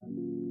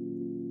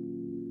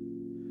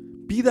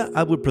Vida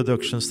Outward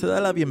Productions te da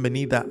la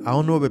bienvenida a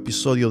un nuevo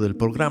episodio del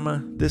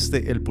programa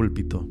Desde el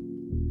Púlpito.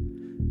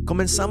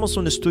 Comenzamos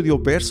un estudio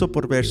verso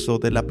por verso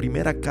de la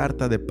primera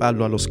carta de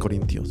Pablo a los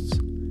Corintios.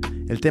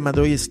 El tema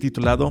de hoy es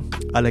titulado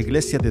A la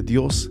Iglesia de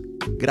Dios,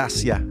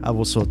 Gracia a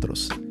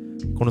vosotros.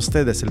 Con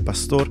ustedes el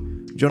pastor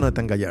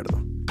Jonathan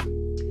Gallardo.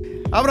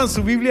 Abran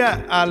su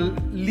Biblia al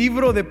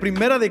libro de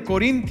Primera de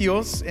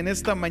Corintios en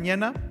esta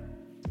mañana.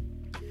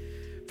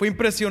 Fue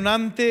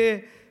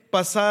impresionante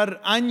pasar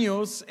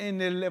años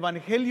en el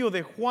Evangelio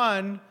de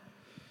Juan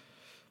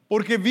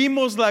porque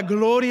vimos la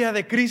gloria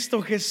de Cristo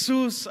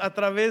Jesús a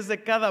través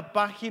de cada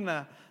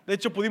página. De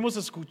hecho, pudimos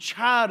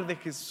escuchar de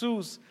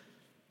Jesús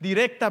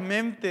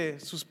directamente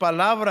sus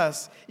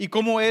palabras y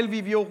cómo Él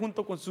vivió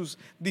junto con sus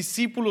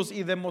discípulos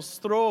y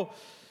demostró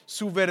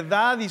su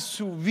verdad y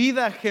su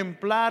vida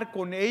ejemplar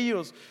con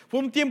ellos. Fue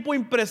un tiempo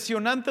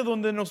impresionante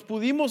donde nos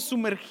pudimos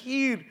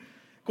sumergir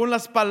con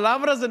las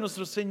palabras de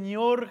nuestro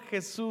Señor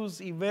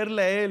Jesús y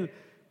verle a Él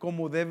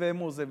como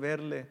debemos de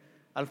verle.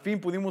 Al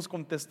fin pudimos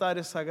contestar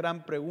esa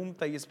gran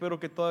pregunta y espero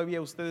que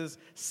todavía ustedes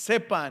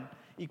sepan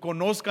y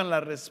conozcan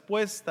la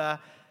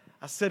respuesta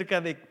acerca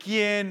de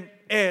quién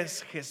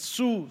es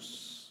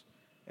Jesús.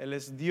 Él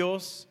es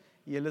Dios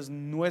y Él es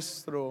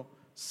nuestro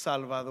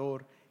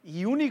Salvador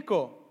y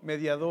único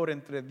mediador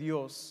entre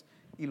Dios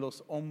y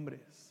los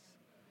hombres.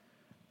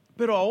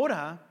 Pero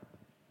ahora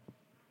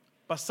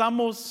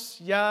pasamos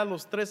ya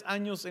los 3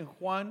 años en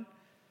Juan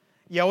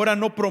y ahora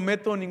no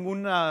prometo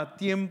ningún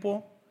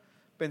tiempo.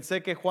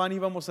 Pensé que Juan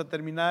íbamos a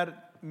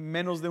terminar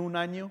menos de 1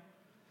 año,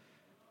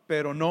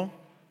 pero no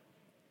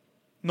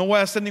voy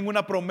a hacer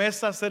ninguna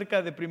promesa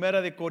acerca de Primera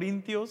de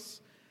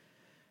Corintios,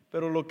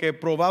 pero lo que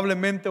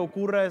probablemente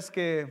ocurra es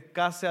que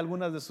case a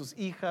algunas de sus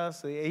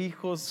hijas e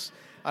hijos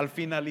al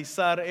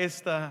finalizar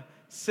esta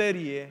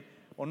serie.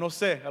 O no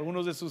sé,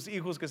 algunos de sus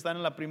hijos que están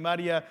en la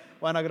primaria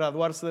van a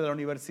graduarse de la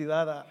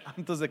universidad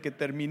antes de que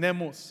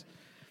terminemos.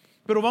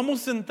 Pero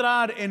vamos a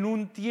entrar en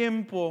un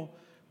tiempo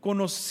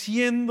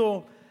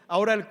conociendo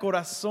ahora el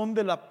corazón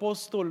del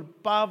apóstol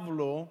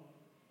Pablo,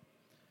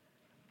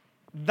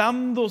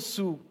 dando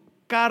su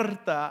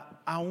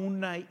carta a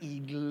una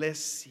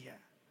iglesia.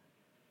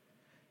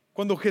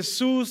 Cuando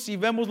Jesús, y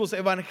vemos los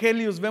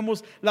evangelios,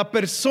 vemos la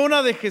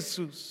persona de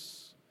Jesús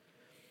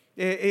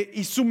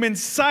y su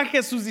mensaje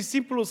a sus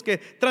discípulos que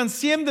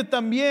trasciende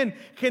también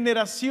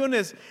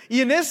generaciones.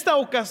 Y en esta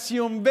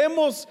ocasión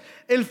vemos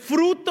el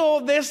fruto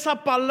de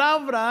esa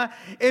palabra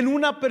en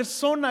una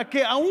persona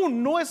que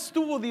aún no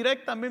estuvo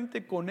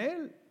directamente con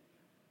él,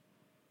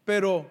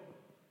 pero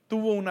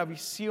tuvo una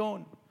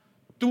visión,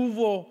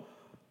 tuvo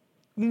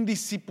un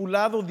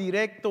discipulado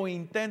directo e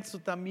intenso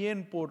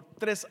también por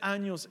 3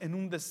 años en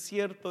un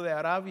desierto de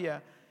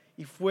Arabia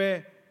y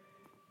fue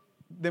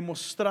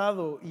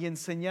demostrado y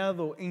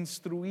enseñado e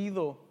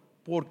instruido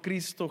por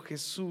Cristo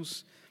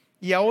Jesús.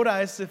 Y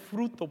ahora ese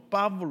fruto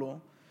Pablo,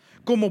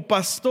 como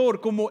pastor,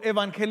 como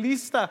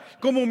evangelista,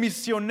 como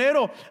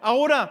misionero,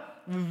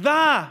 ahora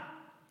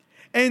da,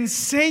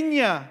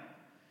 enseña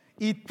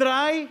y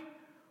trae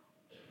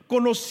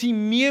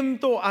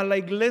conocimiento a la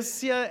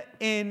iglesia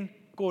en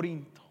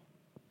Corinto.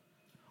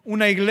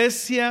 Una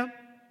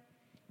iglesia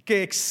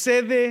que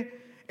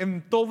excede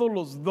en todos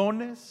los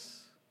dones.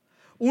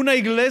 Una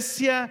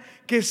iglesia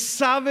que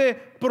sabe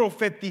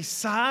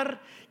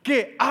profetizar,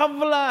 que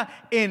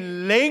habla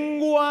en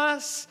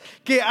lenguas,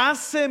 que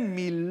hace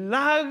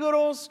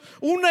milagros.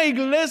 Una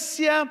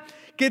iglesia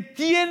que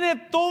tiene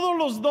todos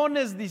los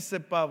dones, dice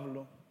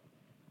Pablo.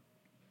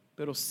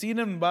 Pero sin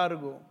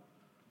embargo,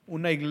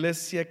 una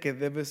iglesia que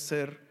debe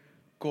ser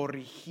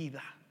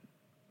corrigida.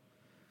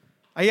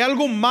 Hay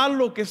algo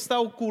malo que está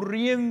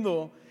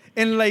ocurriendo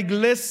en la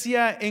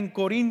iglesia en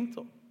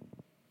Corinto.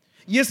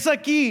 Y es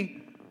aquí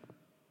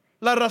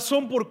la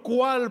razón por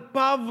cual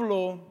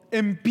Pablo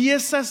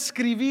empieza a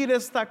escribir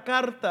esta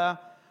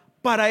carta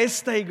para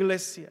esta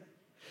iglesia,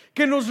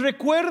 que nos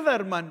recuerda,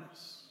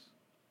 hermanos,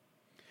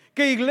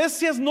 que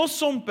iglesias no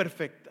son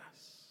perfectas.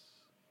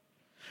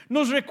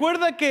 Nos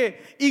recuerda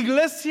que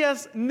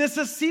iglesias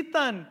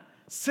necesitan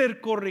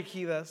ser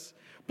corregidas,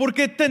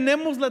 porque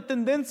tenemos la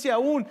tendencia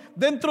aún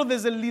dentro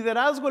desde el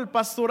liderazgo, el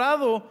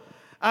pastorado,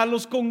 a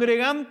los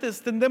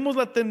congregantes, tenemos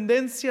la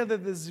tendencia de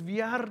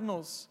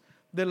desviarnos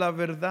de la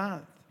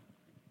verdad.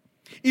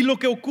 Y lo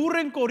que ocurre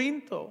en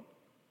Corinto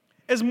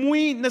es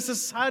muy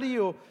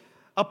necesario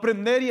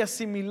aprender y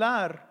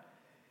asimilar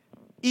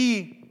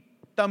y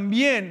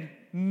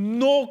también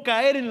no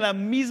caer en la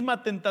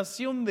misma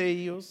tentación de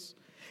ellos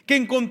que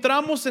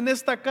encontramos en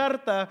esta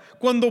carta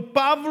cuando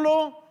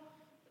Pablo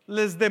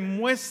les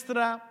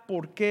demuestra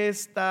por qué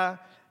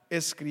está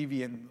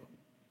escribiendo.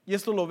 Y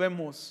esto lo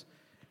vemos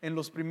en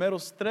los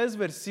primeros 3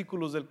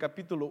 versículos del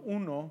capítulo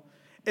 1,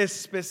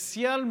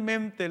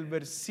 especialmente el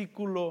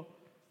versículo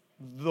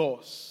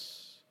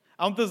 2.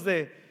 Antes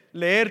de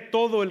leer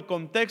todo el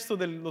contexto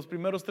de los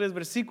primeros 3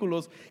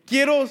 versículos,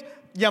 quiero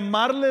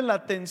llamarle la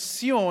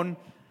atención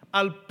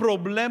al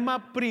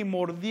problema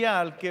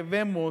primordial que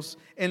vemos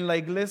en la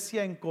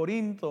iglesia en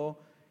Corinto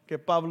que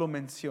Pablo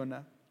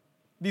menciona.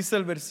 Dice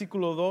el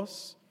versículo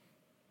 2: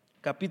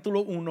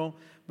 capítulo 1,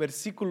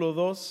 versículo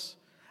 2,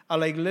 a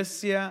la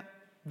iglesia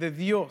de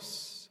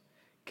Dios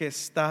que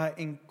está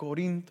en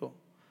Corinto,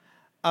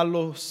 a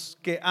los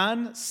que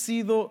han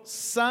sido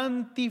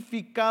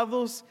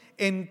santificados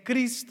en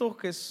Cristo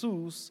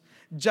Jesús,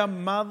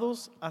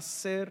 llamados a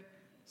ser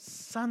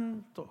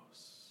santos.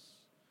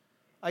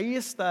 Ahí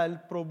está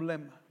el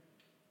problema.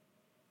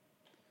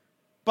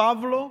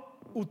 Pablo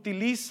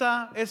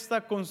utiliza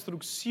esta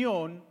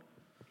construcción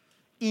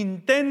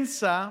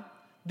intensa,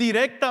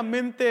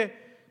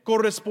 directamente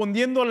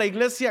correspondiendo a la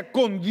iglesia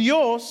con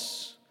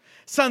Dios,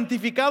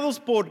 santificados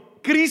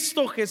por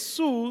Cristo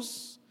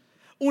Jesús,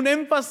 un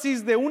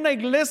énfasis de una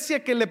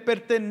iglesia que le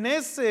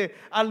pertenece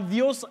al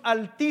Dios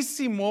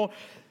Altísimo,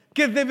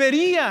 que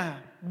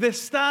debería de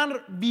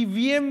estar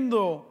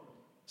viviendo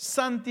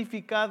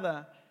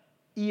santificada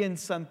y en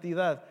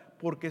santidad,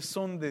 porque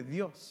son de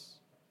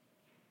Dios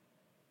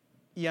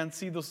y han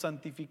sido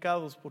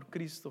santificados por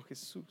Cristo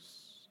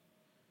Jesús.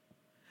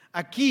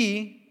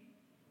 Aquí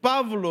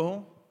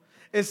Pablo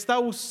está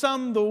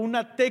usando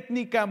una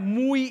técnica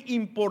muy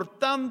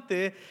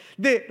importante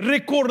de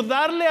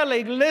recordarle a la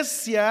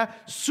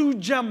iglesia su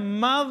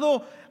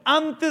llamado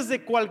antes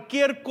de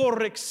cualquier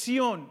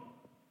corrección.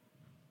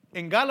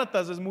 En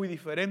Gálatas es muy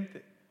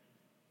diferente,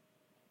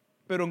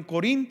 pero en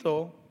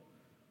Corinto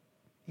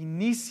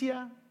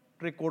inicia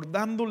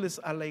recordándoles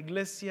a la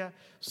iglesia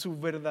su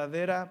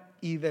verdadera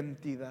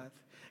identidad,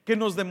 que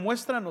nos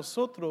demuestra a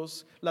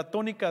nosotros la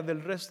tónica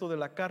del resto de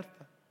la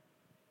carta.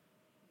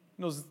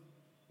 Nos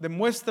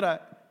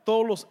demuestra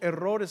todos los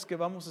errores que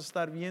vamos a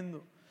estar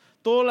viendo,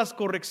 todas las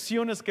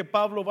correcciones que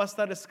Pablo va a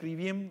estar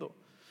escribiendo.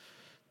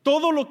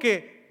 Todo lo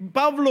que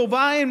Pablo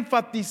va a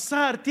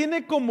enfatizar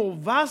tiene como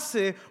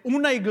base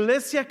una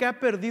iglesia que ha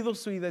perdido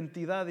su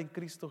identidad en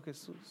Cristo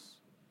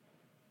Jesús.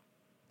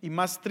 Y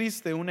más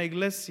triste, una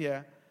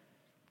iglesia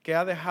que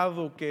ha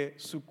dejado que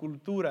su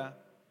cultura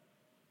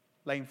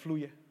la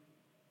influya.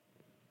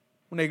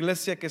 Una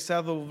iglesia que se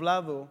ha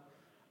doblado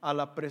a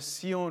la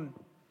presión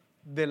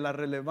de la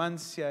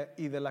relevancia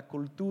y de la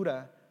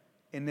cultura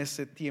en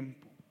ese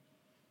tiempo.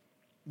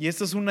 Y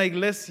esta es una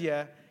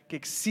iglesia que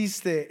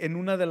existe en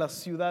una de las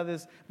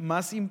ciudades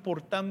más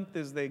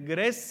importantes de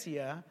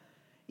Grecia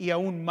y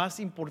aún más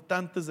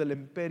importantes del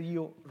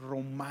Imperio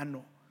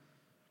Romano.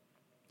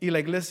 Y la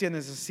iglesia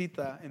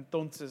necesita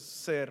entonces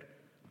ser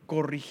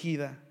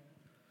corrigida.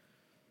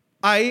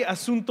 Hay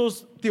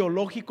asuntos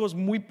teológicos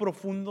muy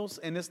profundos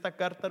en esta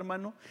carta,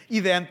 hermano, y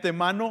de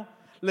antemano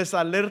les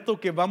alerto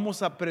que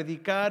vamos a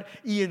predicar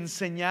y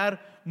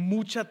enseñar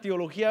mucha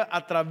teología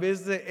a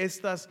través de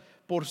estas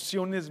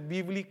porciones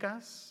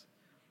bíblicas.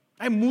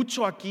 Hay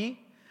mucho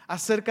aquí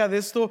acerca de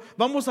esto.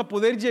 Vamos a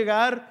poder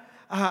llegar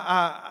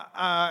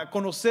a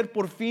conocer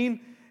por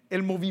fin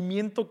el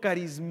movimiento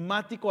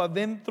carismático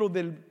adentro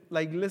de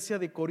la iglesia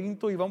de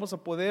Corinto, y vamos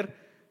a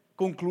poder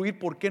concluir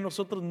por qué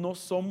nosotros no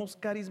somos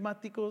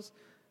carismáticos.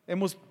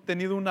 Hemos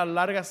tenido una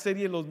larga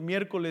serie los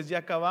miércoles, ya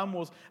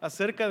acabamos,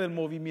 acerca del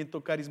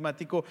movimiento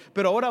carismático,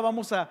 pero ahora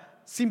vamos a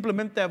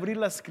simplemente abrir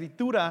la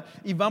escritura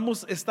y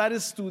vamos a estar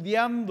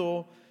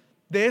estudiando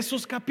de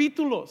esos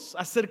capítulos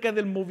acerca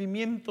del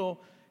movimiento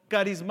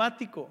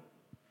carismático.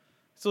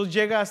 Eso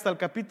llega hasta el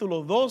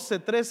capítulo 12,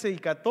 13 y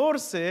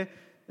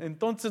 14,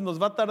 entonces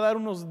nos va a tardar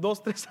unos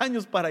 2-3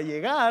 años para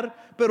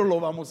llegar, pero lo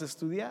vamos a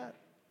estudiar.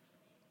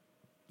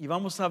 Y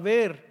vamos a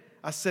ver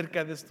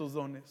acerca de estos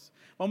dones.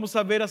 Vamos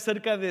a ver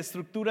acerca de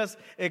estructuras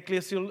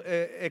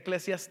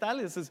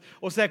eclesiastales,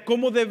 o sea,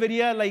 cómo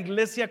debería la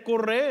iglesia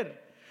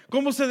correr,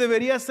 cómo se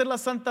debería hacer la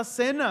Santa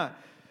Cena,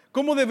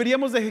 cómo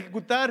deberíamos de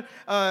ejecutar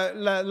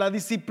la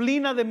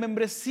disciplina de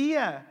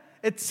membresía,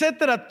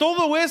 etcétera.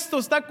 Todo esto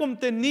está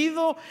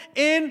contenido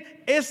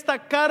en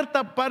esta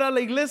carta para la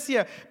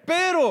iglesia,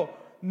 pero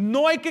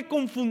no hay que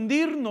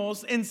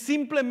confundirnos en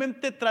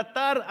simplemente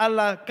tratar a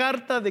la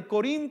carta de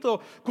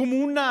Corinto como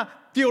una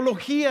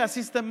teología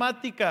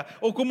sistemática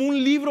o como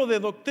un libro de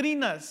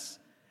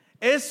doctrinas.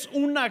 Es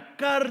una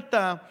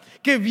carta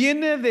que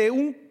viene de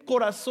un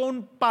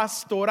corazón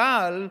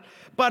pastoral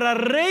para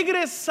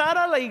regresar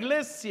a la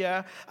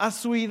iglesia a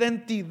su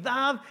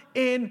identidad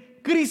en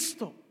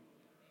Cristo.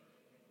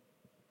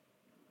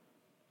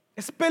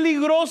 Es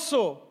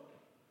peligroso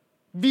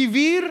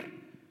vivir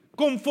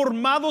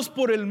conformados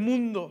por el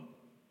mundo.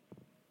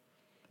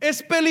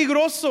 Es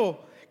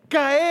peligroso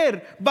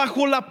caer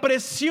bajo la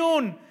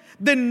presión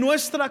de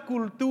nuestra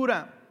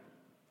cultura,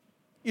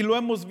 y lo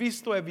hemos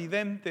visto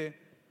evidente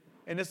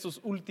en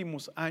estos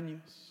últimos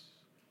años.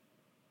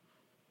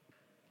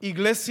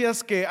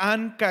 Iglesias que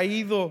han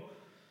caído,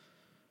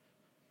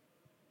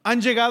 han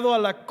llegado a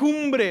la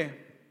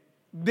cumbre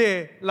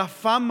de la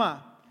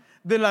fama,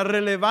 de la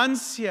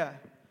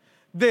relevancia,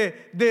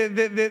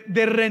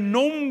 de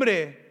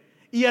renombre.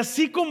 Y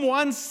así como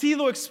han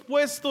sido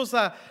expuestos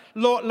a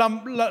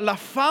la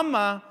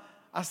fama,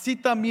 así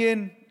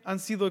también han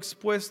sido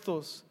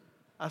expuestos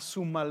a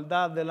su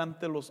maldad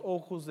delante de los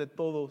ojos de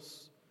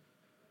todos.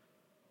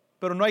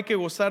 Pero no hay que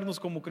gozarnos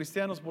como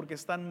cristianos porque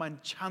están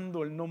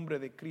manchando el nombre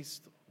de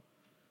Cristo.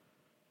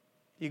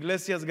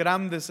 Iglesias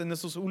grandes en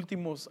esos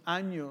últimos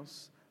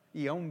años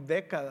y aún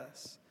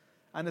décadas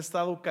han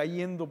estado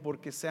cayendo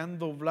porque se han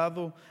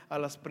doblado a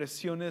las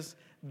presiones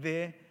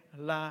de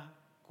la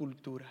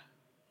cultura.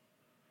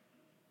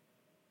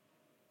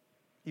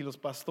 Y los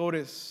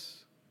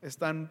pastores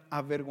están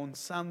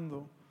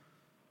avergonzando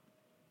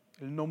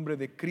el nombre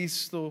de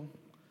Cristo,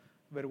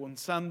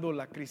 avergonzando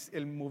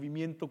el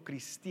movimiento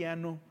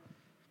cristiano,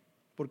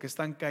 porque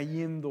están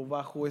cayendo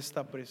bajo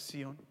esta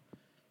presión.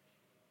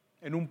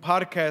 En un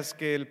podcast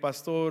que el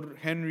pastor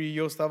Henry y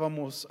yo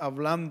estábamos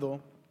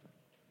hablando,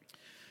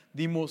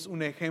 dimos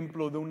un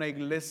ejemplo de una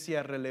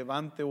iglesia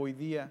relevante hoy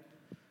día.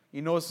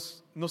 Y no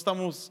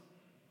estamos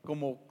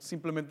como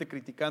simplemente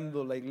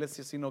criticando la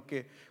iglesia, sino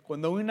que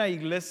cuando hay una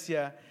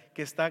iglesia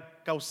que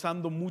está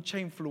causando mucha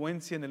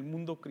influencia en el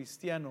mundo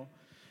cristiano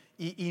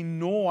y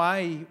no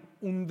hay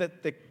un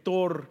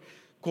detector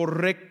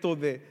correcto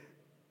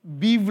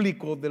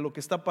bíblico de lo que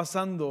está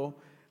pasando,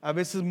 a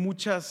veces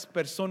muchas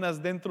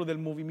personas dentro del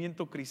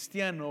movimiento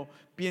cristiano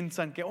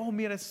piensan que,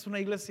 mira, esa es una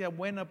iglesia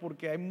buena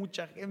porque hay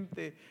mucha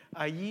gente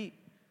allí,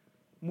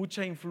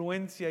 mucha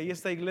influencia. Y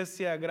esta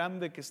iglesia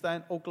grande que está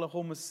en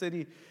Oklahoma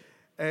City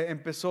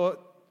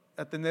empezó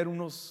a tener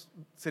unos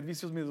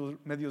servicios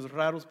medios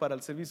raros para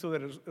el servicio de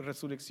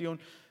resurrección.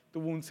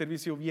 Tuvo un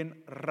servicio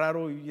bien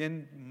raro y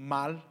bien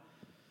mal.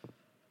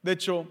 De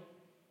hecho,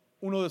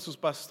 uno de sus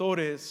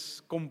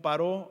pastores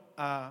comparó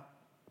a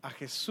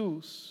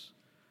Jesús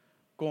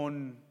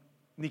con,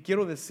 ni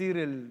quiero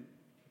decir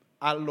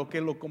a lo que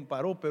lo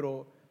comparó,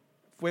 pero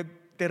fue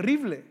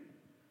terrible,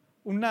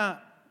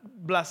 una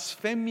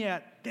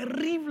blasfemia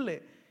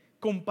terrible,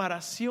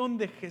 comparación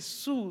de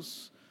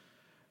Jesús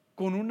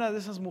con una de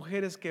esas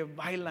mujeres que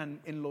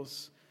bailan en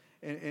los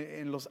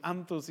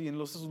antros y en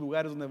esos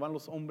lugares donde van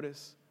los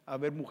hombres a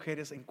ver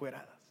mujeres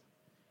encueradas.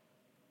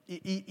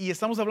 Y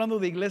estamos hablando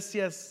de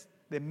iglesias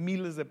de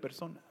miles de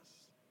personas,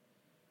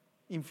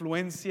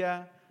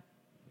 influencia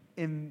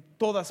en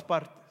todas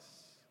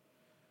partes.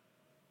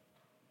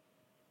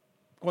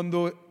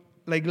 Cuando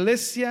la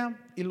iglesia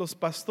y los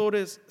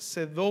pastores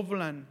se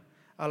doblan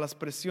a las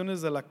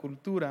presiones de la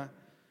cultura,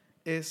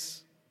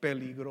 es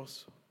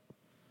peligroso.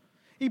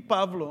 Y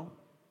Pablo,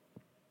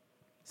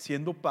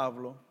 siendo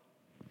Pablo,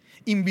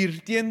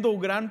 invirtiendo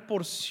gran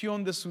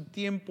porción de su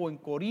tiempo en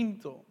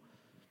Corinto,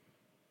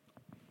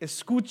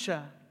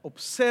 escucha,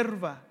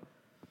 observa,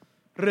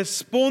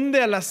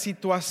 responde a la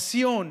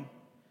situación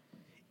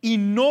y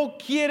no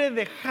quiere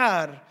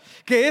dejar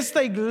que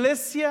esta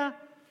iglesia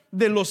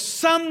de los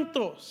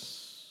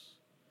santos,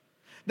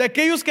 de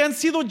aquellos que han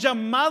sido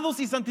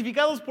llamados y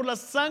santificados por la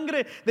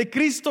sangre de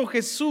Cristo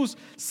Jesús,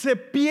 se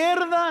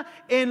pierda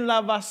en la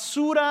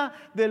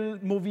basura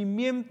del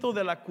movimiento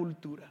de la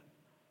cultura.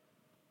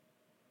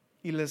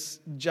 Y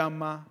les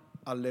llama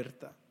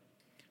alerta.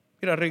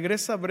 Mira,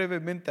 regresa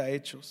brevemente a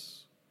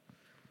Hechos.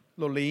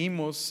 Lo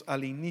leímos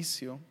al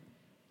inicio.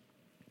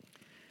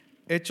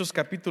 Hechos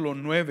capítulo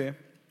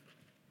 9.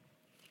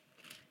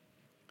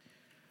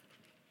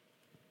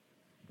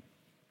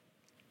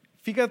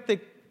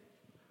 Fíjate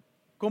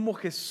cómo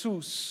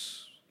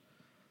Jesús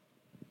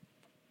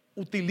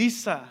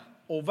utiliza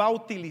o va a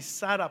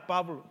utilizar a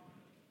Pablo.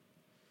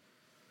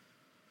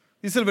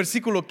 Dice el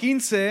versículo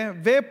 15: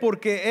 ve,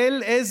 porque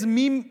él es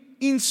mi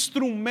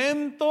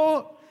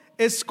instrumento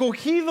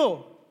escogido.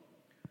 O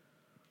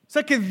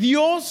sea que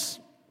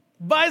Dios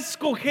va a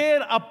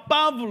escoger a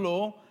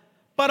Pablo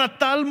para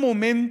tal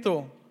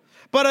momento,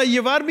 para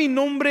llevar mi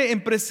nombre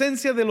en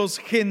presencia de los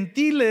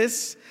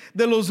gentiles,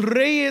 de los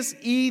reyes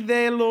y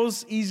de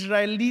los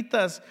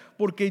israelitas,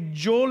 porque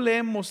yo le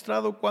he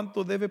mostrado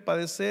cuánto debe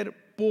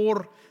padecer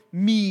por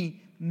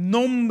mi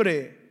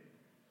nombre.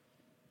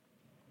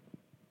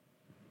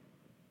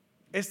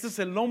 Este es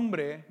el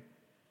hombre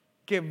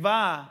que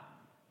va a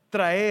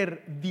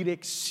traer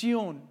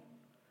dirección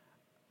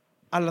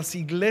a las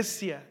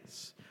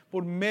iglesias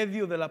por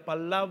medio de la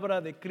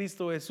palabra de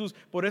Cristo Jesús.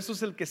 Por eso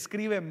es el que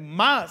escribe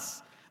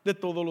más de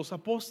todos los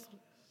apóstoles.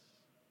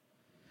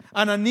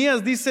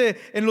 Ananías dice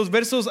en los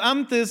versos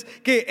antes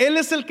que él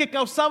es el que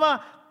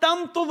causaba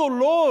tanto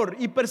dolor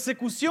y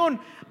persecución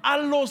a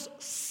los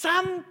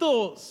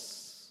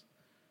santos.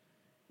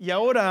 Y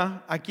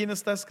ahora, ¿a quién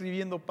está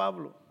escribiendo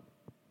Pablo?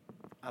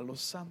 A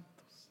los santos.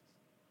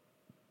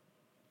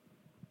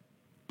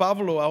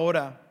 Pablo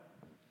ahora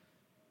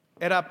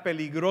era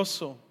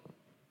peligroso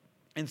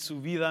en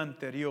su vida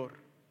anterior,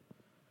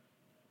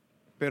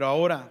 pero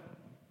ahora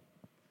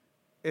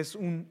es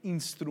un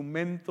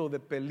instrumento de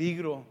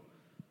peligro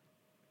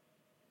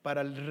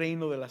para el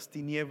reino de las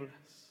tinieblas,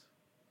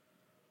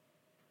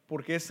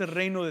 porque ese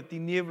reino de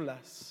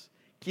tinieblas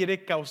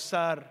quiere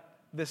causar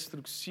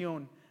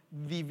destrucción,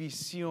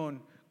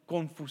 división,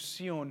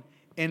 confusión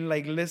en la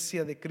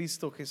iglesia de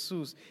Cristo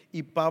Jesús,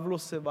 y Pablo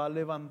se va a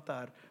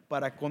levantar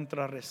para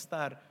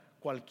contrarrestar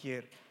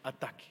cualquier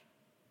ataque.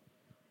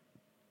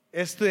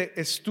 Este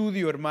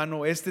estudio,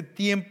 hermano, este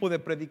tiempo de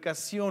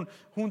predicación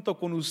junto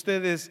con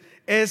ustedes,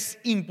 es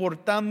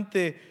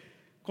importante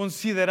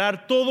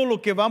considerar todo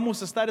lo que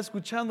vamos a estar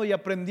escuchando y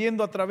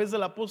aprendiendo a través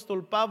del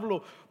apóstol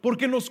Pablo,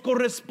 porque nos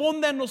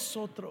corresponde a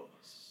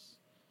nosotros.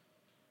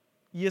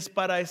 y es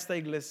para esta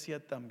iglesia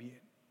también.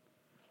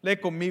 Lee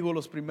conmigo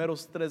los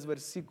primeros 3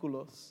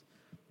 versículos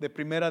de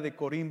Primera de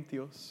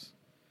Corintios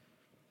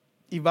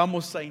y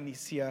vamos a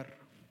iniciar.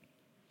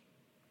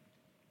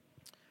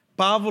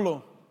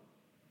 Pablo,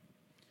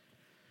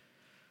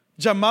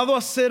 llamado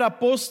a ser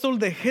apóstol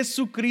de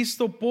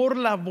Jesucristo por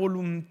la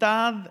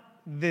voluntad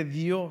de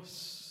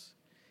Dios,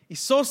 y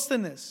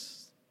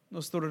Sóstenes,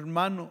 nuestro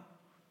hermano,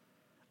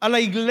 a la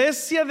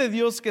iglesia de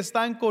Dios que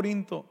está en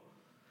Corinto,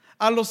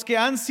 a los que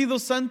han sido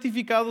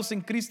santificados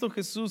en Cristo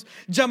Jesús,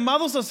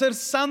 llamados a ser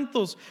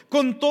santos,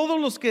 con todos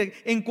los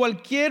que en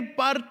cualquier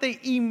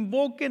parte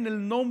invoquen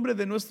el nombre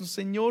de nuestro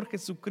Señor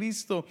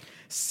Jesucristo,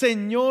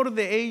 Señor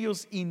de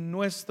ellos y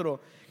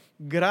nuestro.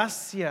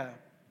 Gracia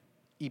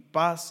y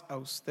paz a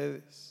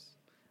ustedes,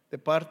 de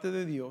parte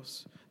de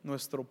Dios,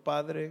 nuestro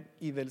Padre,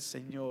 y del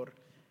Señor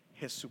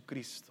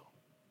Jesucristo.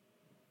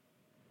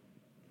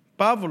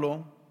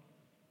 Pablo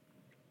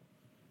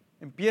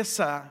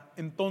empieza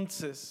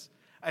entonces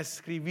a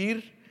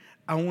escribir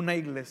a una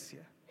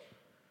iglesia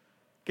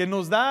que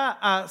nos da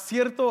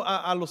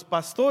a los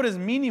pastores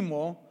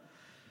mínimo,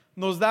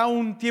 nos da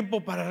un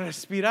tiempo para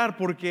respirar,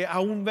 porque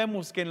aún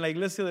vemos que en la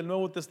iglesia del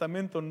Nuevo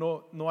Testamento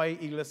no hay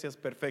iglesias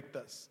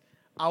perfectas,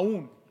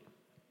 aún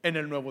en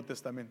el Nuevo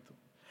Testamento,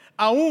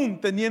 aún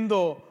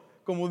teniendo,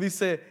 como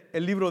dice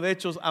el libro de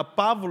Hechos, a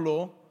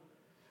Pablo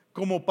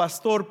como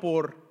pastor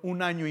por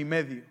 1 año y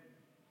medio.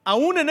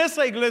 Aún en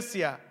esa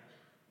iglesia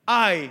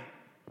hay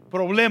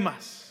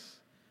problemas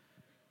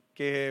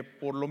que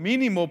por lo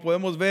mínimo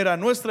podemos ver a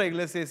nuestra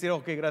iglesia y decir,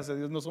 ok, gracias a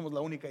Dios, no somos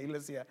la única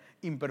iglesia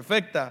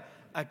imperfecta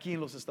aquí en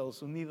los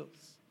Estados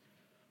Unidos.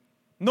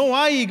 No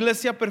hay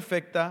iglesia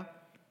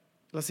perfecta.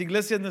 Las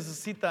iglesias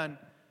necesitan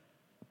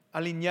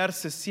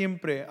alinearse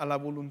siempre a la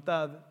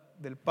voluntad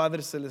del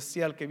Padre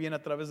Celestial que viene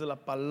a través de la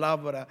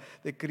palabra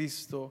de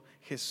Cristo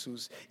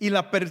Jesús. Y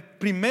la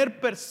primer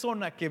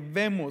persona que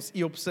vemos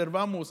y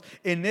observamos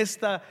en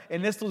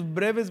estos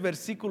breves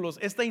versículos,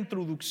 esta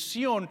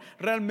introducción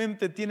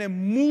realmente tiene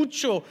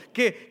mucho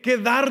que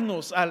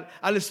darnos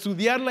al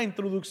estudiar la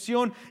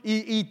introducción.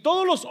 Y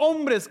todos los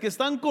hombres que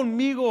están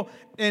conmigo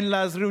en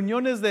las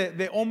reuniones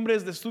de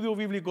hombres de estudio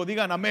bíblico,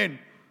 digan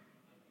amén.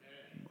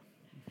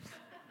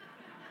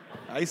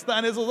 Ahí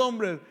están esos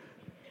hombres.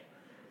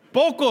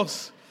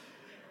 Pocos.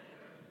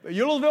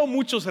 Yo los veo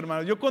muchos,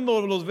 hermanos. Yo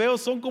cuando los veo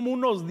son como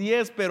unos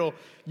 10, pero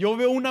yo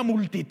veo una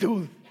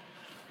multitud.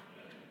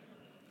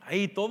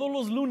 Ahí todos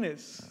los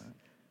lunes,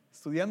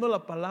 estudiando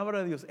la palabra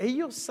de Dios.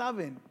 Ellos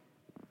saben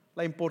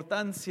la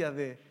importancia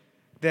de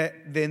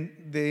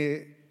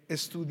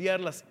estudiar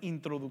las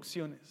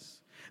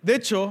introducciones. De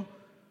hecho,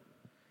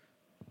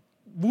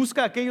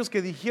 busca a aquellos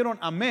que dijeron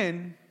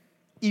amén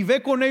y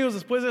ve con ellos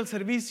después del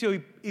servicio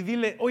y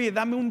dile, oye,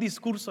 dame un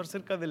discurso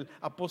acerca del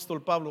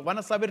apóstol Pablo. Van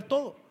a saber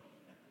todo.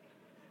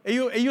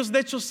 Ellos de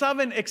hecho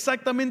saben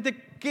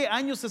exactamente qué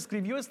año se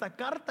escribió esta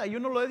carta. Yo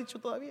no lo he dicho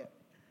todavía.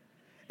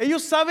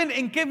 Ellos saben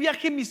en qué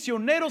viaje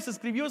misionero se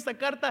escribió esta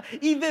carta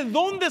y de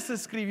dónde se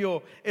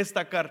escribió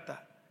esta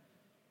carta.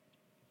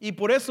 Y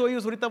por eso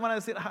ellos ahorita van a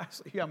decir,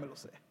 eso ya me lo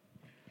sé.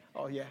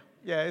 Oh,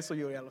 eso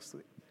yo ya lo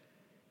estudié.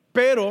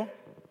 Pero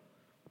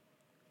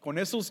con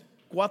esos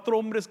 4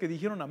 hombres que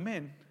dijeron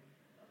amén,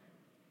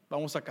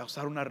 vamos a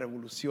causar una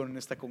revolución en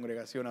esta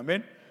congregación.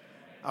 Amén.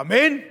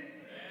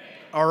 Amén.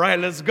 All right,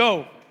 let's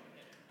go.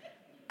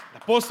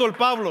 Apóstol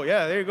Pablo,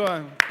 there you go.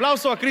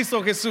 Aplauso a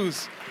Cristo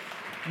Jesús.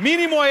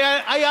 Mínimo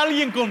hay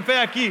alguien con fe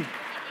aquí.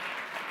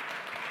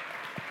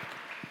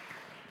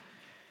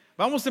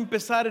 Vamos a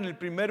empezar en el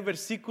primer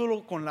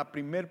versículo con la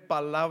primera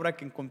palabra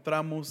que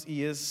encontramos,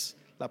 y es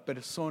la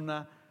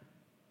persona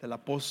del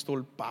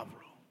apóstol Pablo.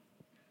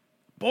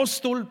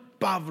 Apóstol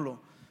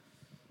Pablo.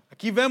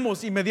 Aquí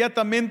vemos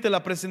inmediatamente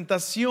la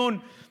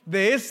presentación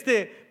de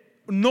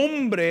este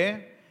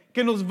nombre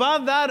que nos va a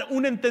dar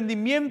un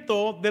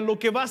entendimiento de lo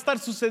que va a estar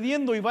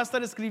sucediendo y va a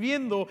estar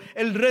escribiendo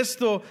el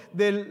resto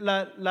de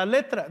la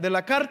letra, de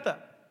la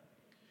carta.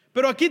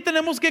 Pero aquí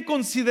tenemos que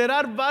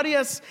considerar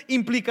varias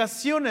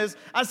implicaciones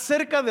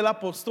acerca del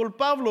apóstol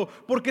Pablo,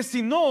 porque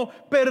si no,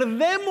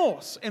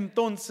 perdemos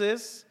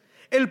entonces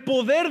el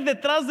poder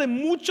detrás de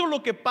mucho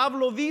lo que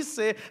Pablo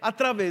dice a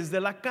través de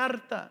la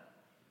carta.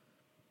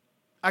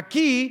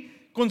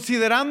 Aquí,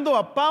 considerando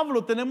a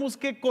Pablo, tenemos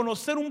que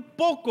conocer un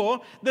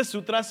poco de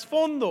su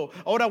trasfondo.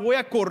 Ahora voy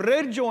a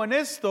correr yo en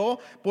esto,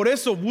 por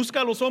eso busca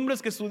a los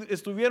hombres que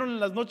estuvieron en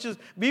las noches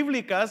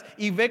bíblicas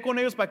y ve con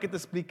ellos para que te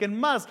expliquen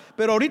más.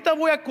 Pero ahorita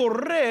voy a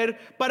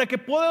correr para que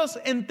puedas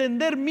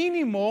entender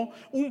mínimo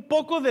un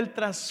poco del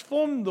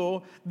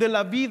trasfondo de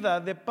la vida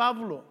de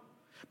Pablo.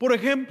 Por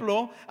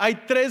ejemplo, hay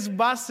 3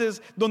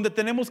 bases donde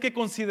tenemos que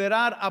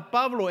considerar a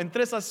Pablo en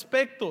 3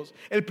 aspectos.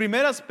 El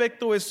primer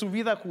aspecto es su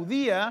vida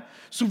judía,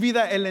 su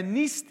vida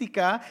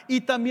helenística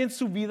y también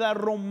su vida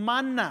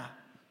romana.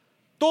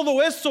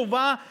 Todo eso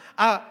va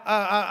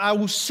a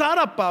usar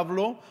a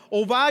Pablo,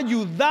 o va a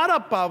ayudar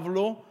a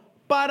Pablo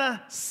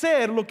para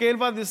ser lo que él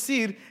va a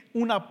decir,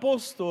 un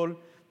apóstol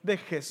de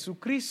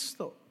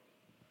Jesucristo.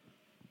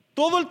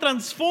 Todo el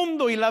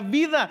trasfondo y la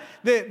vida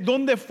de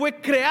donde fue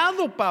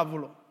creado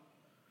Pablo.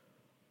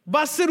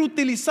 Va a ser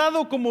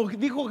utilizado, como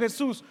dijo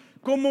Jesús,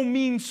 como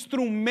mi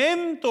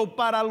instrumento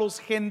para los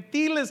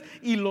gentiles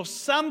y los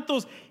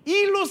santos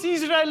y los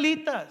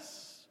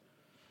israelitas.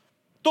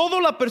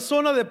 Toda la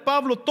persona de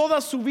Pablo, toda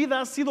su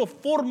vida ha sido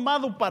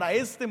formado para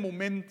este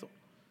momento,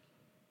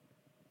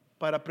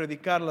 para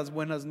predicar las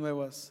buenas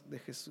nuevas de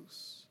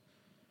Jesús.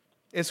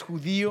 Es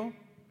judío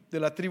de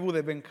la tribu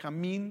de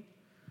Benjamín.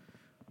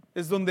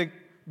 Es donde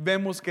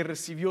vemos que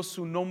recibió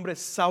su nombre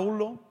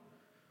Saulo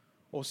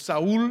o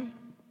Saúl,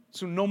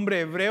 su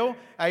nombre hebreo.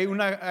 Hay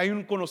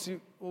un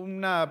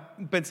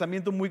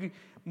pensamiento muy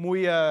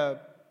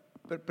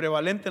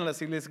prevalente en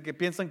las iglesias que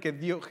piensan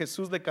que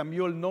Jesús le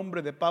cambió el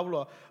nombre de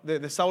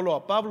de Saulo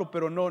a Pablo,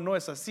 pero no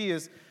es así.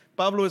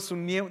 Pablo es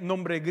un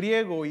nombre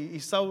griego y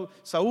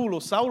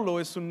Saulo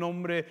es un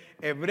nombre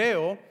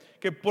hebreo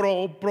que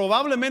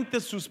probablemente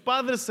sus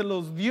padres se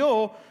los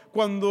dio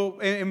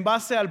en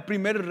base al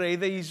primer rey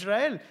de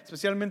Israel,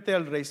 especialmente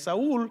al rey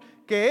Saúl,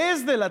 que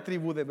es de la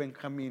tribu de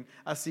Benjamín,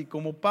 así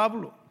como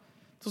Pablo.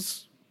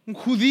 Entonces, un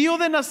judío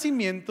de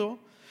nacimiento,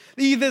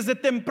 y desde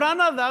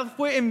temprana edad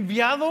fue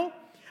enviado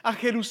a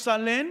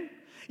Jerusalén,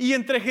 y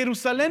entre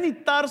Jerusalén y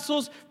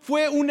Tarsos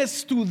fue un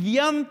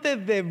estudiante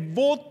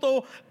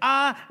devoto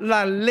a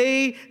la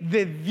ley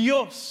de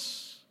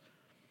Dios,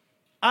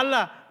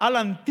 al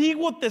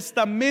Antiguo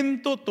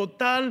Testamento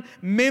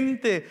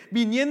totalmente,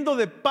 viniendo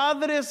de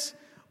padres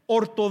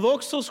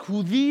ortodoxos,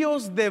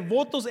 judíos,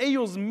 devotos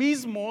ellos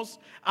mismos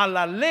a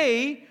la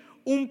ley.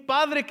 Un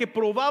padre que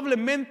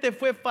probablemente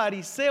fue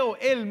fariseo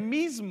él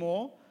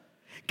mismo,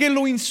 que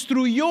lo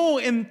instruyó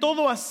en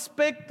todo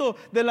aspecto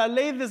de la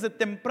ley desde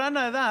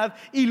temprana edad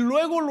y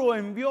luego lo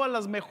envió a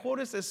las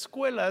mejores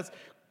escuelas,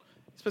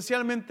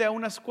 especialmente a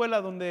una escuela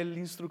donde el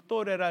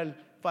instructor era el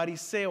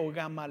fariseo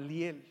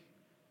Gamaliel,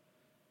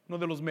 uno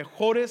de los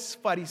mejores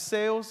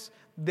fariseos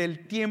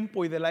del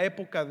tiempo y de la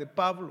época de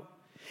Pablo.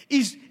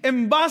 Y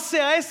en base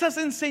a esas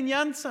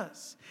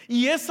enseñanzas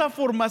y esa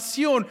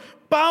formación,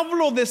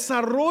 Pablo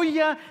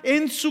desarrolla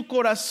en su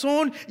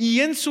corazón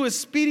y en su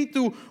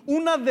espíritu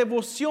una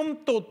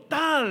devoción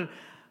total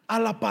a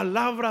la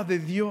palabra de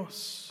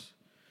Dios.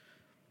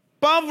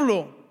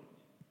 Pablo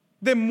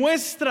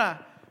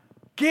demuestra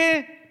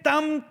qué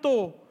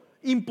tanta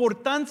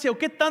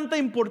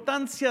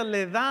importancia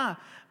le da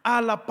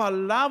a la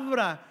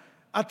palabra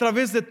a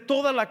través de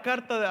toda la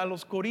carta a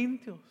los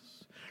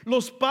Corintios.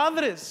 Los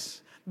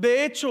padres,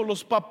 de hecho,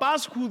 los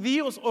papás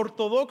judíos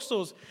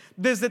ortodoxos,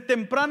 desde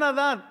temprana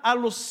edad, a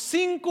los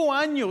 5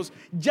 años,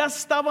 ya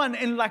estaban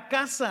en la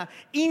casa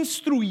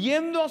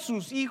instruyendo a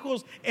sus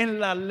hijos en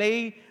la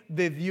ley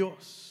de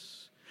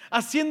Dios,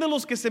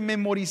 haciéndolos que se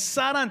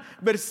memorizaran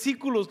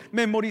versículos,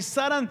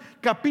 memorizaran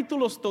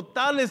capítulos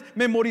totales,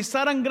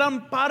 memorizaran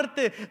gran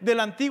parte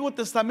del Antiguo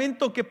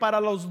Testamento, que para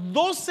los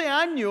 12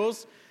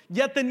 años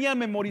ya tenían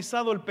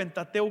memorizado el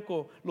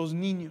Pentateuco los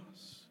niños.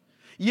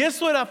 Y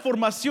eso era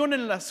formación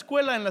en la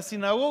escuela, en la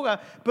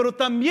sinagoga, pero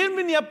también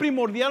venía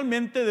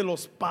primordialmente de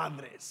los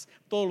padres.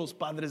 Todos los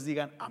padres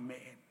digan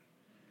amén,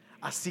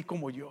 así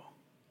como yo.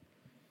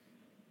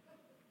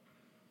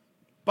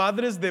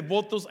 Padres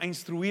devotos a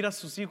instruir a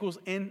sus hijos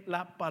en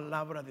la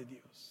palabra de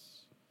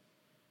Dios.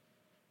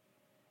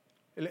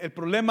 El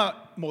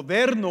problema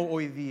moderno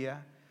hoy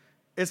día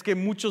es que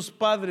muchos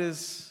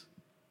padres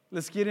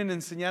les quieren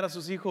enseñar a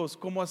sus hijos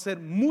cómo hacer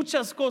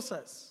muchas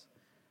cosas,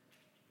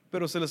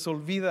 pero se les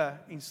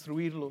olvida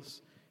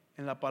instruirlos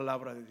en la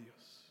palabra de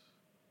Dios.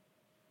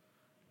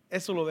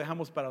 Eso lo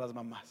dejamos para las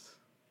mamás.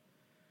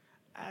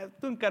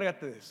 Tú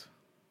encárgate de eso.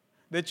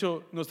 De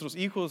hecho, nuestros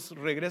hijos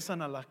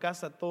regresan a la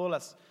casa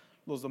todos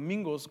los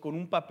domingos con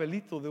un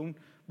papelito de un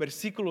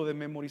versículo de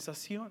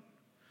memorización,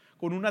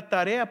 con una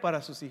tarea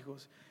para sus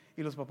hijos.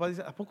 Y los papás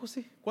dicen, ¿a poco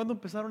sí? ¿Cuándo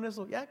empezaron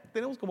eso? Ya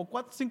tenemos como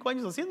 4 o 5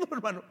 años haciéndolo,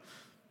 hermano.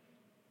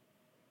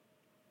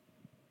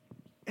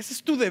 Ese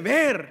es tu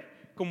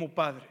deber como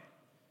padre,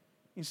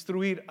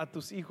 instruir a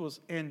tus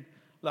hijos en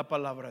la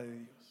palabra de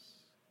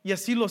Dios. Y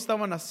así lo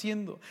estaban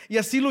haciendo, y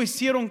así lo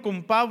hicieron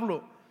con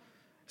Pablo.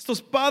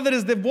 Estos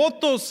padres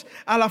devotos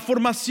a la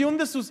formación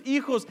de sus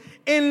hijos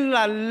en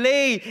la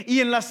ley y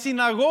en la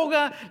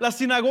sinagoga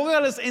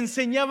les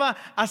enseñaba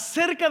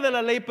acerca de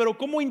la ley, pero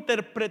cómo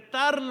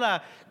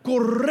interpretarla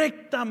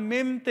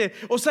correctamente.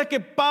 O sea que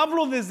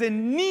Pablo desde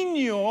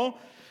niño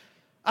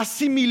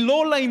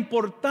asimiló la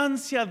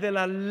importancia de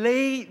la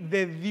ley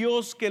de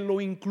Dios, que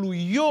lo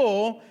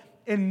incluyó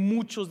en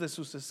muchos de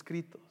sus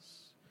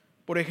escritos.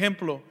 Por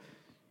ejemplo,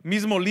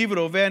 mismo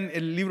libro, vean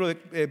el libro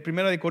de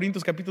 1 de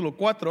Corintios capítulo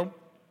 4,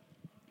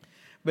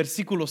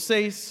 versículo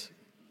 6.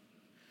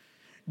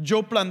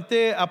 Yo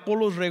planté,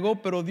 Apolos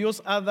regó, pero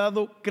Dios ha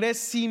dado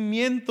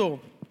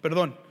crecimiento.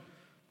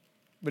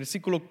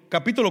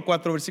 Capítulo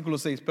 4, versículo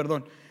 6,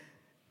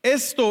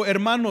 Esto,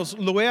 hermanos,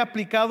 lo he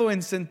aplicado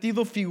en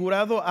sentido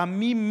figurado a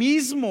mí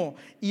mismo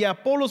y a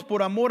Apolos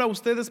por amor a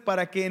ustedes,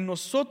 para que en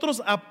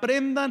nosotros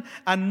aprendan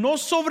a no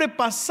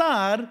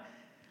sobrepasar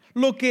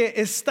lo que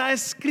está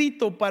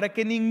escrito, para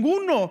que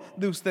ninguno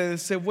de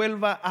ustedes se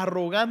vuelva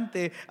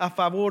arrogante a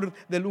favor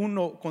del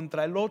uno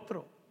contra el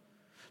otro.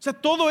 O sea,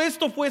 todo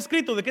esto fue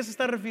escrito. ¿De qué se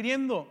está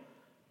refiriendo?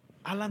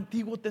 Al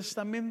Antiguo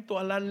Testamento,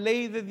 a la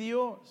ley de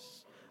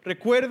Dios.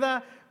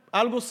 Recuerda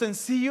algo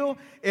sencillo: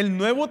 el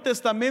Nuevo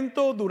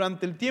Testamento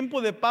durante el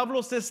tiempo de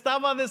Pablo se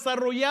estaba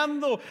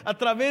desarrollando a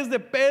través de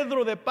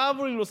Pedro, de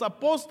Pablo y los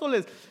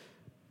apóstoles,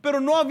 pero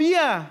no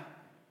había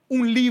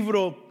un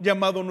libro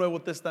llamado Nuevo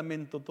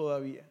Testamento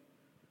todavía.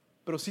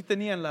 Pero sí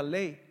tenían la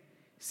ley,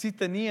 sí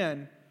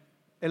tenían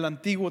el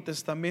Antiguo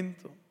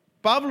Testamento.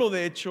 Pablo,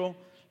 de hecho,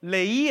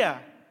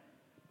 leía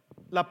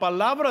la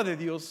palabra de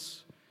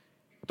Dios.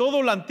 Todo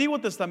el Antiguo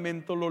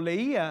Testamento lo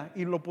leía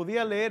y lo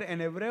podía leer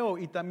en hebreo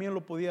y también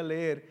lo podía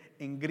leer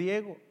en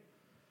griego.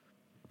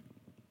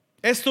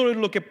 Esto es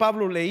lo que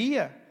Pablo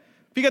leía.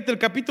 Fíjate el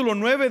capítulo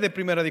 9 de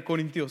Primera de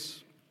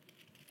Corintios.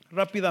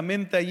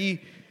 Rápidamente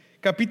allí,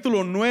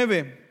 capítulo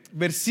 9,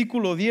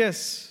 versículo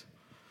 10.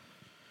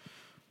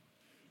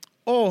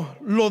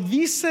 Lo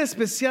dice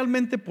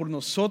especialmente por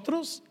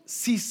nosotros,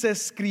 si se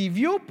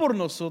escribió por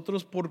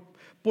nosotros,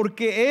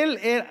 porque él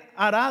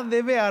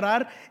debe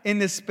arar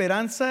en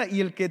esperanza,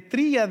 y el que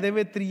trilla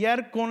debe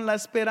trillar con la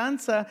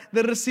esperanza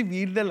de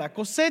recibir de la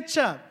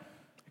cosecha.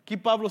 Aquí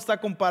Pablo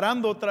está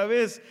comparando otra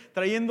vez,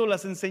 trayendo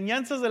las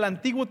enseñanzas del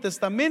Antiguo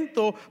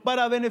Testamento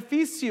para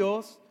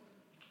beneficios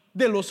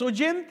de los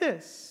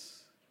oyentes.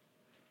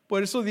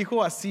 Por eso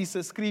dijo: así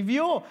se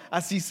escribió,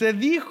 así se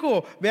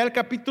dijo. Ve al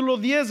capítulo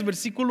 10,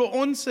 versículo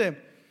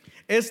 11.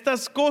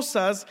 Estas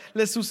cosas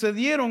le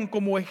sucedieron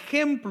como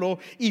ejemplo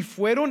y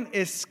fueron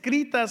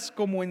escritas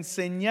como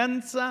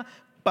enseñanza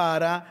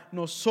para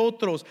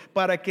nosotros,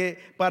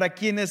 para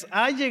quienes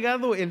ha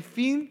llegado el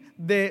fin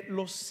de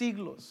los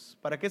siglos.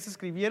 ¿Para qué se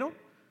escribieron?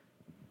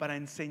 Para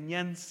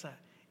enseñanza,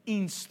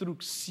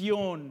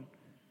 instrucción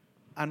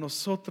a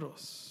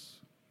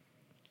nosotros.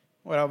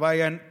 Ahora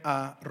vayan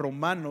a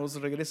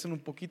Romanos, regresen un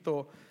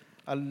poquito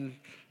al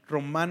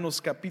Romanos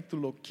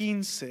capítulo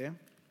 15.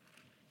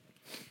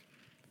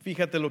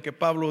 Fíjate lo que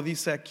Pablo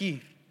dice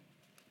aquí.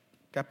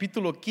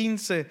 Capítulo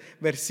 15,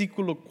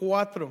 versículo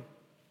 4.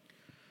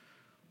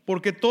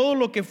 Porque todo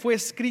lo que fue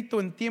escrito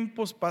en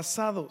tiempos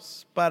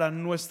pasados para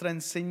nuestra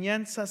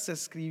enseñanza se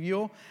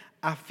escribió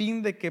a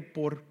fin de que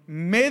por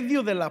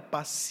medio de la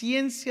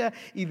paciencia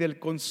y del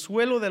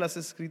consuelo de las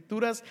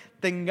Escrituras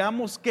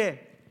tengamos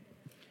que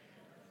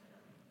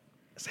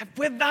se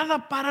fue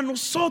dada para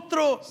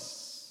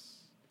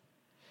nosotros.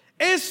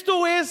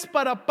 Esto es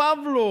para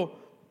Pablo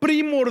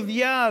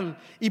primordial,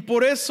 y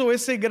por eso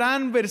ese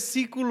gran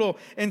versículo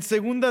en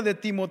segunda de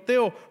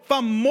Timoteo,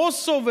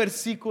 famoso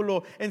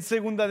versículo en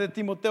segunda de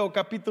Timoteo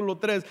capítulo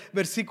 3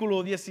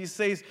 versículo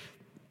 16,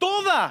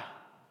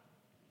 toda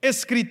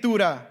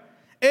escritura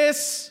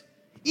es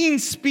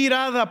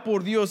inspirada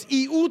por Dios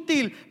y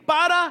útil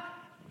para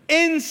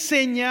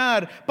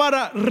enseñar,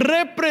 para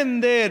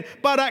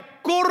reprender,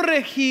 para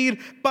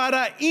corregir,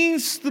 para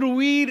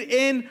instruir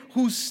en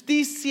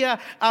justicia,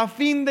 a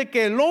fin de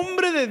que el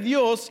hombre de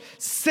Dios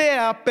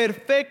sea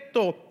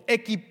perfecto,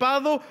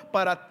 equipado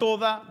para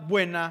toda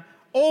buena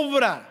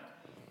obra.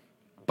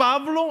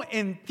 Pablo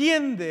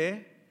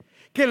entiende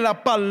que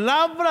la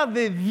palabra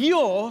de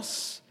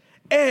Dios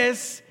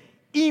es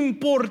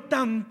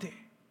importante.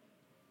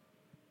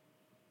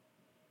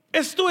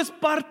 Esto es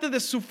parte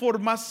de su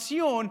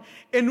formación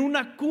en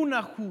una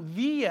cuna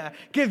judía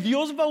que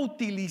Dios va a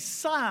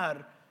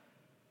utilizar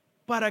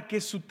para que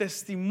su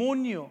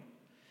testimonio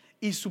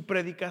y su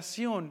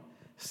predicación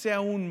sea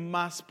aún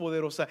más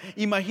poderosa.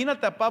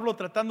 Imagínate a Pablo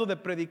tratando de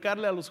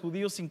predicarle a los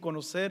judíos sin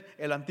conocer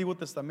el Antiguo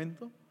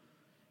Testamento.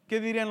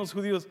 ¿Qué dirían los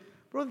judíos?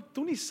 Bro,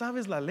 tú ni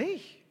sabes la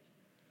ley.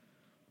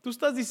 Tú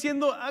estás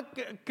diciendo: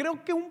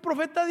 creo que un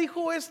profeta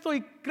dijo esto y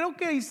creo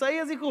que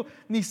Isaías dijo,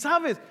 ni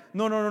sabes.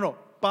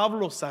 No.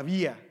 Pablo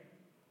sabía.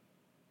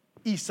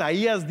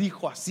 Isaías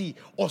dijo así,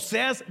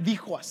 Oseas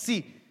dijo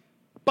así.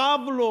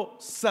 Pablo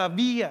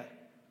sabía,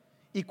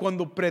 y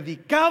cuando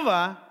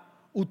predicaba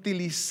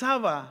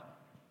utilizaba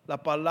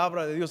la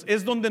palabra de Dios.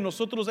 Es donde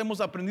nosotros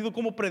hemos aprendido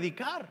cómo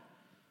predicar,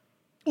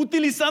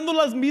 utilizando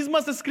las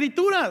mismas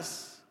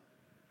escrituras.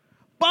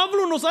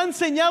 Pablo nos ha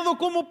enseñado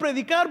cómo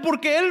predicar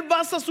porque él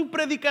basa su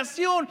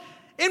predicación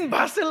en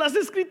base a las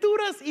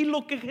escrituras y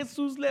lo que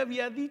Jesús le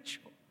había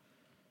dicho.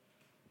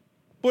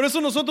 Por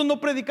eso nosotros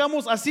no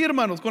predicamos así,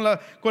 hermanos,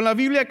 con la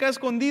Biblia acá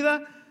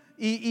escondida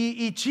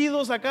y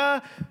chidos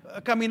acá,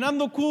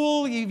 caminando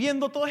cool y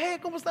viendo todo. Hey,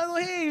 ¿cómo estás?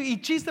 Hey, y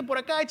chiste por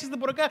acá, y chiste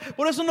por acá.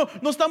 Por eso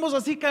no estamos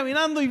así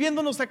caminando y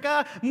viéndonos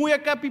acá, muy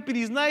acá,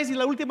 pipiris nice y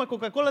la última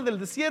Coca-Cola del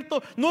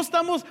desierto. No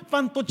estamos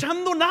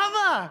fantochando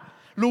nada.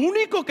 Lo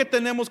único que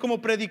tenemos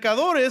como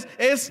predicadores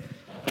es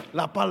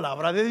la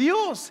palabra de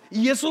Dios,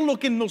 y eso es lo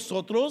que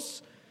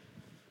nosotros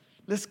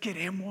les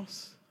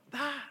queremos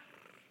dar.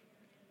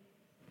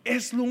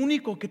 Es lo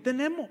único que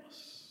tenemos.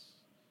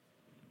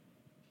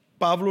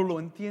 Pablo lo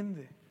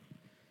entiende,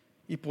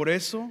 y por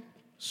eso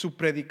su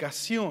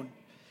predicación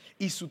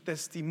y su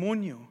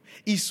testimonio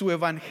y su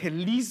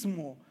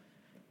evangelismo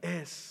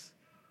es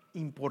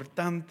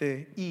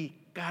importante y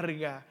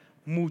carga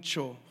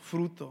mucho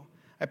fruto.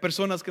 Hay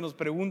personas que nos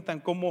preguntan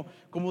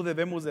cómo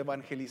debemos de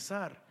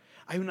evangelizar.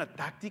 Hay una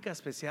táctica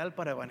especial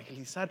para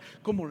evangelizar.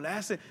 ¿Cómo le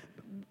hace?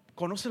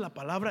 Conoce la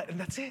palabra, and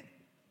that's it.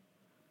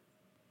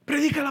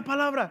 Predica la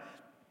palabra,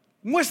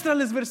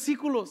 muéstrales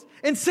versículos,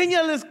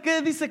 enséñales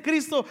qué dice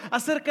Cristo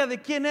acerca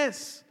de quién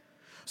es.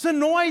 O sea,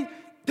 no hay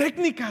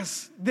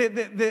técnicas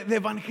de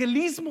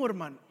evangelismo,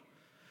 hermano.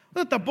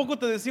 No, tampoco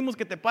te decimos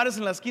que te pares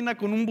en la esquina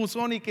con un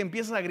buzón y que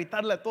empieces a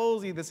gritarle a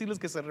todos y decirles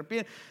que se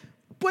arrepienten.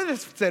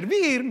 Puedes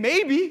servir,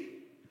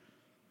 maybe,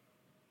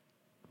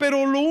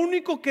 pero lo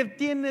único que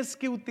tienes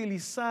que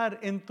utilizar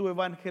en tu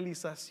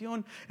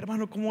evangelización,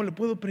 hermano, ¿cómo le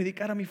puedo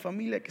predicar a mi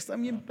familia que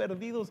están bien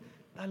perdidos?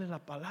 Dale la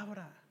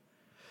palabra.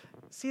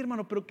 Sí,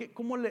 hermano, pero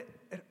 ¿cómo le?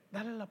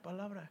 Dale la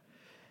palabra.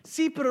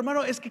 Sí, pero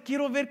hermano, es que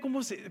quiero ver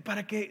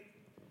para que,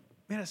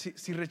 mira,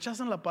 si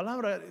rechazan la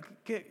palabra,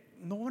 que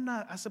no van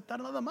a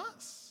aceptar nada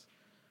más.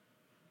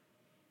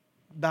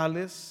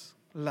 Dales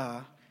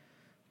la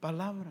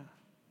palabra.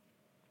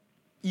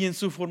 Y en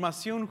su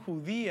formación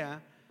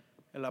judía,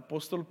 el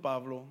apóstol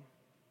Pablo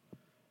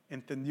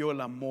entendió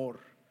el amor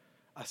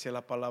hacia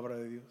la palabra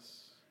de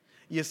Dios.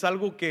 Y es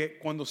algo que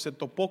cuando se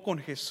topó con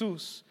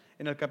Jesús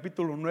en el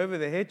capítulo 9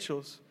 de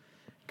Hechos,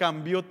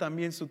 cambió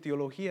también su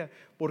teología,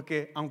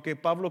 porque aunque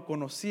Pablo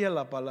conocía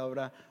la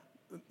palabra,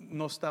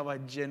 no estaba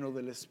lleno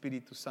del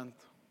Espíritu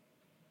Santo.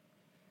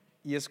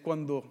 Y es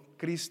cuando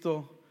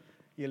Cristo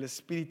y el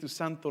Espíritu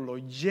Santo lo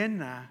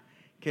llena,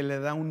 que le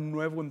da un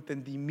nuevo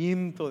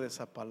entendimiento de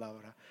esa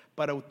palabra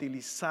para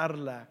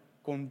utilizarla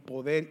con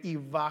poder y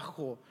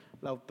bajo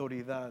la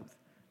autoridad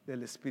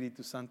del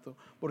Espíritu Santo.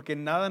 Porque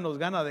nada nos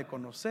gana de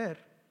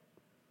conocer,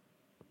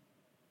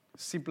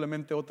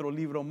 simplemente otro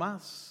libro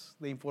más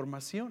de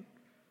información.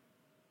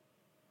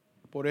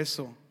 Por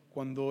eso,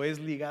 cuando es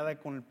ligada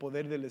con el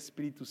poder del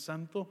Espíritu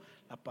Santo,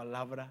 la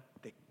palabra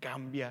te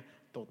cambia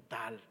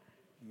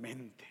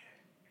totalmente.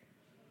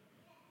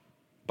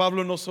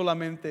 Pablo no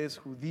solamente es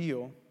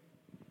judío,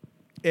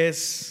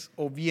 es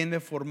o viene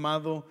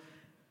formado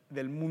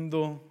del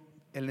mundo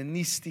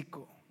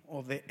helenístico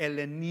o de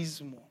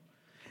helenismo.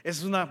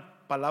 Es una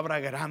palabra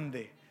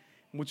grande.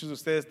 Muchos de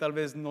ustedes tal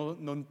vez no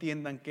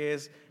entiendan qué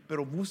es,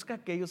 pero busca a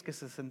aquellos que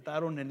se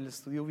sentaron en el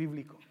estudio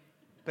bíblico.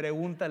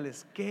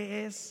 Pregúntales,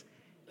 ¿qué es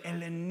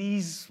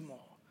helenismo?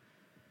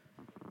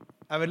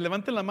 A ver,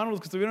 levanten la mano los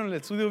que estuvieron en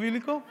el estudio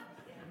bíblico.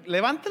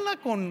 Levántenla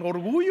con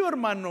orgullo,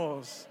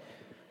 hermanos.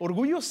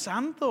 Orgullo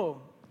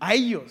santo a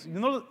ellos.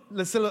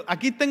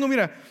 Aquí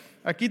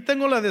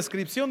tengo la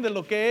descripción de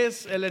lo que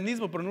es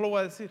helenismo, pero no lo voy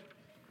a decir.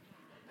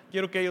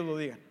 Quiero que ellos lo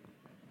digan.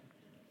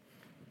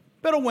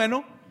 Pero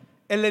bueno,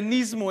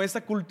 helenismo,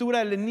 esa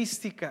cultura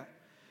helenística,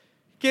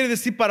 quiere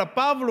decir, para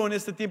Pablo en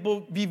este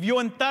tiempo vivió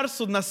en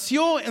Tarso,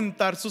 nació en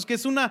Tarso, que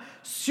es una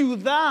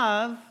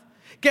ciudad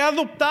que ha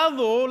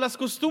adoptado las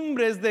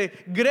costumbres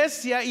de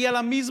Grecia y a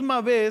la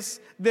misma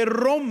vez de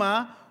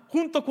Roma,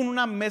 junto con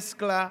una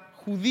mezcla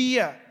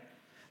judía.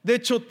 De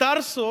hecho,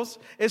 Tarsos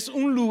es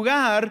un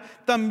lugar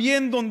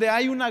también donde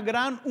hay una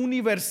gran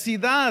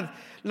universidad,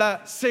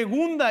 la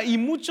segunda, y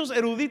muchos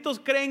eruditos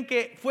creen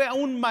que fue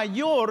aún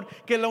mayor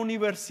que la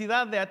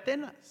Universidad de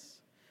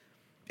Atenas.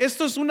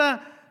 Esto es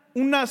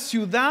una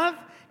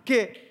ciudad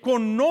que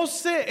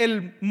conoce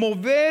el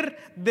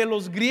mover de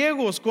los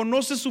griegos,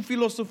 conoce su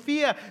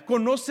filosofía,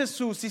 conoce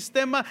su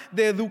sistema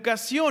de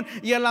educación,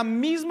 y a la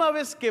misma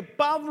vez que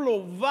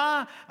Pablo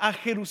va a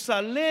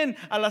Jerusalén,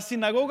 a la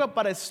sinagoga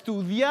para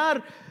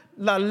estudiar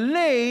la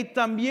ley,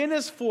 también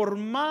es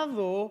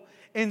formado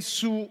en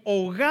su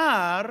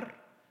hogar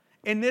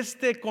en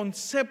este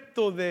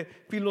concepto de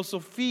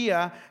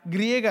filosofía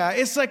griega.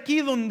 Es aquí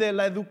donde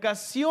la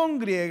educación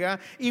griega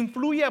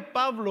influye a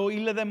Pablo y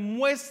le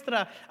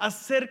demuestra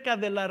acerca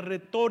de la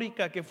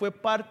retórica, que fue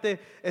parte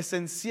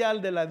esencial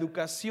de la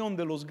educación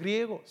de los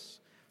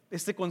griegos.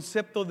 Este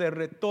concepto de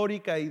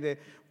retórica y de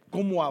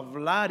cómo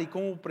hablar y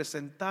cómo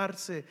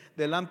presentarse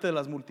delante de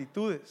las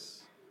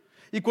multitudes.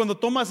 Y cuando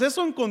tomas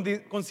eso en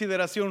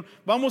consideración,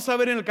 vamos a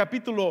ver en el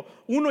capítulo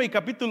 1 y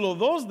capítulo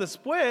 2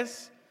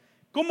 después,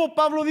 como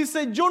Pablo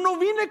dice, yo no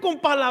vine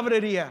con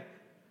palabrería,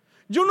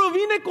 yo no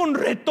vine con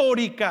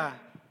retórica,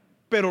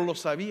 pero lo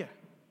sabía.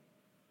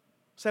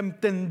 O sea,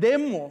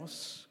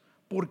 entendemos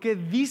por qué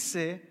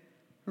dice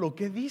lo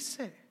que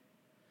dice.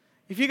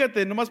 Y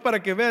fíjate, nomás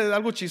para que veas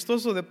algo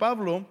chistoso de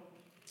Pablo,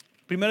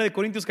 1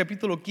 Corintios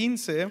capítulo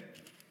 15,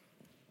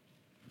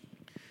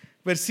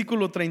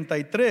 versículo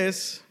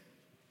 33.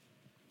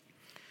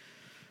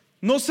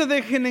 No se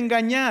dejen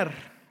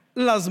engañar.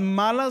 Las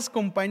malas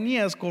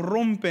compañías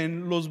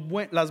corrompen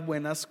las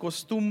buenas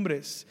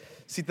costumbres.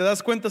 Si te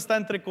das cuenta, está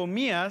entre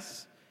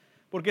comillas,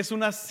 porque es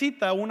una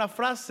cita, una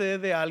frase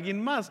de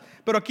alguien más.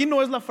 Pero aquí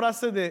no es la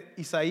frase de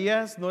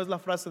Isaías, no es la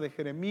frase de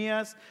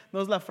Jeremías, no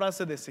es la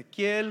frase de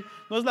Ezequiel,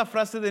 no es la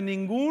frase de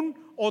ningún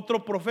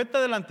otro profeta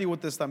del Antiguo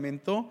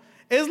Testamento.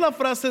 Es la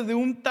frase de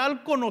un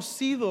tal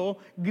conocido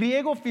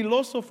griego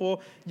filósofo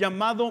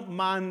llamado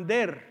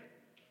Mander.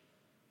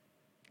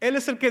 Él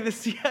es el que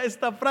decía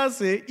esta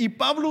frase, y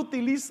Pablo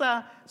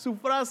utiliza su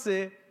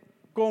frase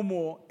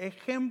como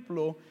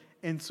ejemplo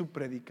en su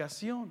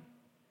predicación.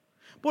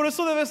 Por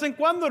eso de vez en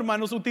cuando,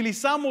 hermanos,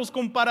 utilizamos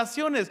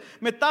comparaciones,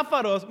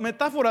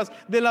 metáforas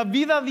de la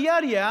vida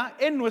diaria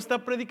en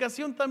nuestra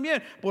predicación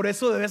también. Por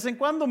eso de vez en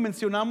cuando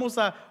mencionamos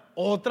a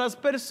otras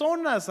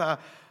personas, a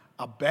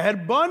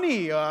Bad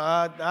Bunny,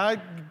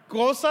 a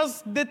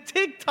cosas de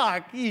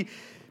TikTok,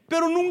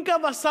 pero nunca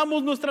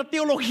basamos nuestra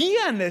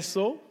teología en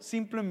eso,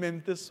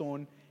 simplemente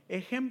son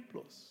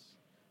ejemplos.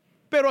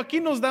 Pero aquí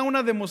nos da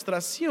una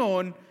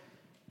demostración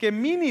que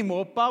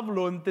mínimo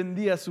Pablo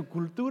entendía su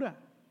cultura.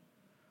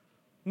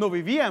 No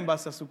vivía en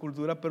base a su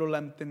cultura, pero la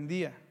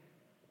entendía.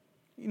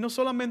 Y no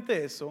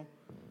solamente eso,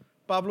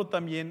 Pablo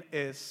también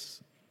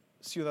es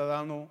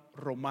ciudadano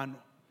romano.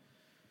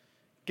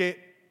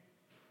 Que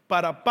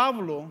para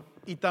Pablo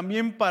y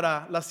también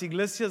para las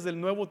iglesias del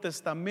Nuevo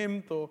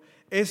Testamento,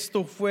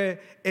 esto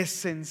fue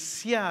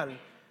esencial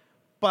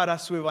para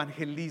su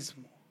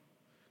evangelismo.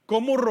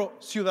 Como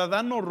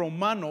ciudadano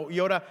romano, y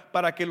ahora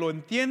para que lo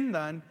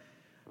entiendan,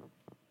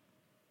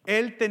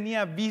 él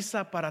tenía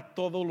visa para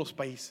todos los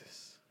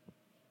países.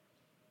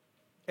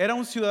 Era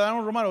un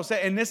ciudadano romano. O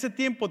sea, en ese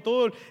tiempo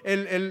todo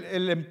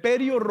el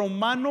imperio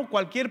romano,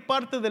 cualquier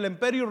parte del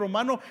imperio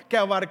romano que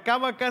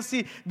abarcaba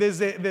casi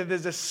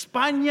desde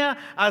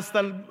España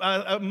hasta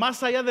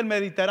más allá del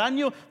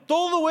Mediterráneo,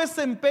 todo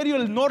ese imperio,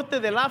 el norte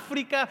del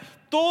África,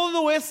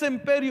 todo ese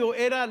imperio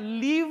era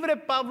libre,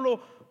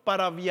 Pablo,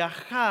 para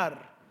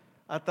viajar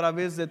a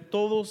través de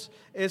todos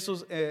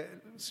esos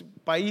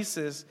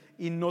países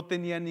y no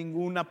tenía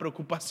ninguna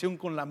preocupación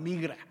con la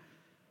migra,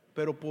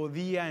 pero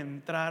podía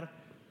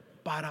entrar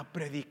para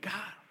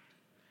predicar.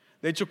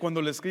 De hecho,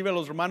 cuando le escribe a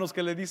los romanos,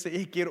 que le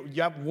dice,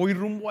 ya voy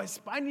rumbo a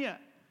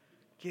España.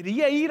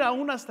 Quería ir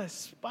aún hasta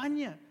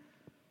España.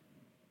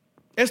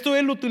 Esto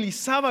él lo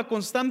utilizaba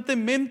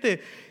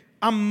constantemente.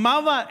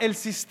 Amaba el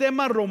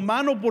sistema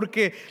romano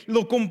porque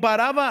lo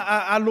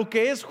comparaba a lo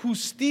que es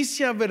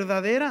justicia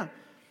verdadera.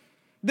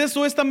 De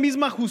eso, esta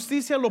misma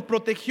justicia lo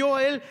protegió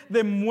a él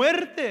de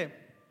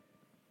muerte.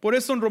 Por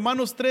eso en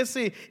Romanos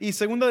 13 y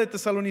 2 de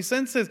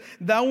Tesalonicenses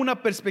da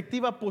una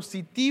perspectiva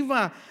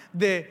positiva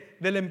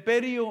del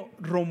imperio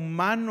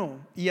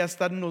romano, y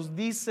hasta nos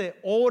dice,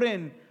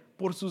 oren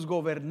por sus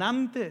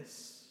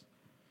gobernantes.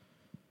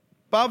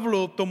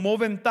 Pablo tomó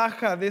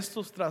ventaja de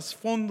estos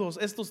trasfondos.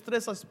 Estos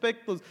tres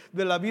aspectos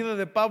de la vida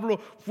de Pablo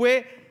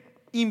fue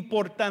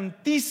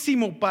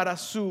importantísimo para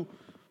su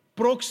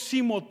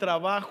próximo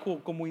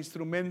trabajo como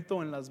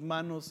instrumento en las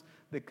manos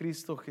de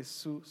Cristo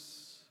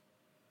Jesús.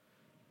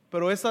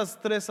 Pero esos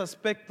tres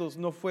aspectos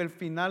no fue el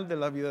final de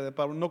la vida de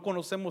Pablo. No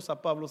conocemos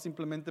a Pablo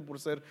simplemente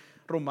por ser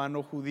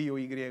romano, judío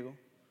y griego.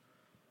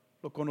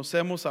 Lo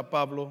conocemos a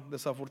Pablo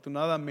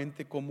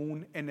desafortunadamente como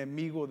un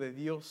enemigo de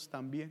Dios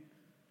también.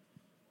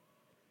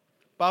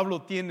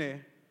 Pablo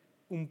tiene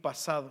un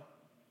pasado.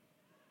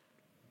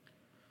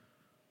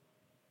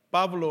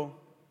 Pablo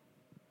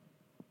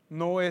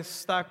no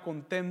está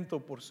contento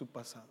por su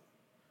pasado.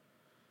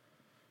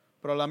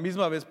 Pero a la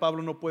misma vez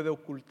Pablo no puede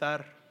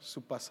ocultar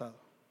su pasado.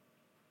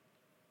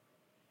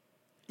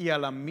 Y a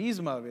la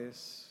misma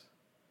vez,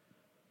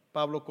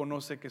 Pablo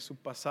conoce que su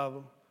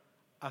pasado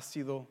ha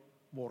sido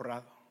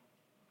borrado.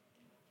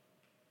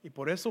 Y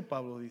por eso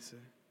Pablo dice,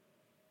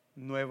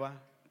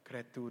 nueva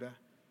criatura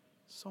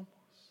somos.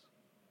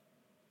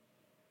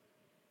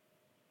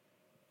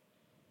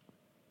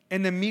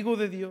 Enemigo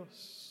de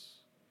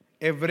Dios,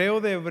 hebreo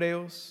de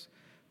hebreos,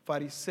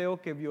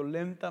 fariseo que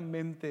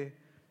violentamente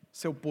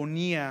se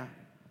oponía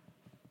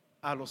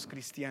a los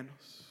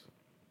cristianos.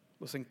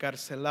 Los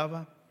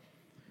encarcelaba,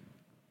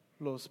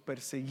 los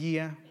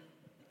perseguía,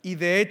 y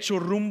de hecho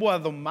rumbo a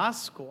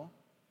Damasco,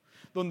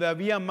 donde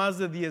había más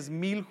de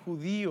 10,000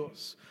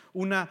 judíos,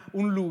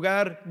 un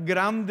lugar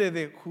grande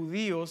de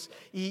judíos,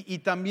 y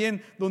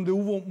también donde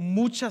hubo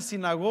muchas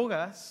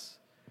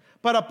sinagogas.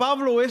 Para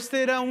Pablo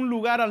este era un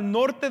lugar al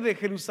norte de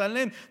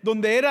Jerusalén,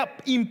 donde era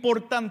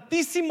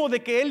importantísimo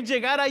de que él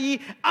llegara allí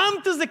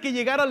antes de que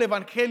llegara el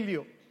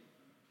evangelio.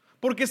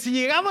 Porque si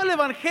llegaba el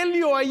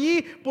evangelio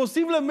allí,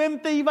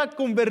 posiblemente iba a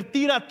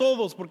convertir a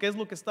todos, porque es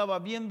lo que estaba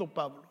viendo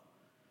Pablo.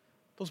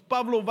 Entonces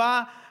Pablo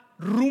va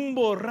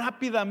rumbo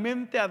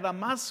rápidamente a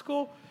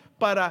Damasco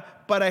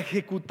para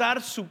ejecutar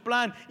su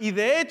plan. Y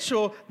de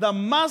hecho,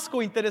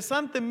 Damasco,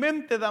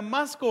 interesantemente,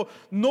 Damasco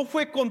no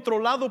fue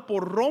controlado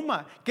por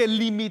Roma, que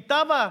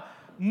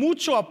limitaba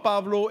mucho a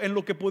Pablo en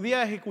lo que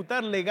podía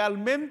ejecutar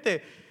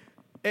legalmente.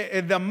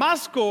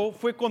 Damasco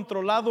fue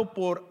controlado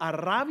por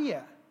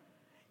Arabia.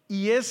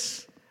 Y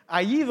es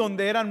allí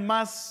donde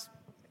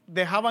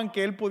dejaban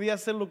que él podía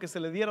hacer lo que se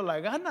le diera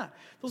la gana.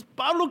 Entonces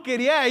Pablo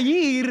quería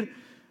ir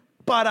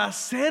para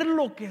hacer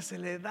lo que se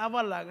le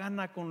daba la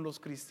gana con los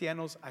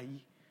cristianos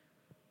ahí.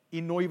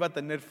 Y no iba a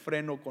tener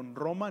freno con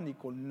Roma ni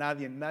con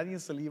nadie. Nadie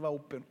se le iba a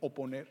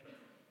oponer.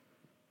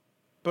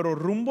 Pero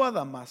rumbo a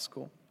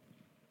Damasco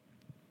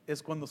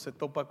es cuando se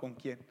topa con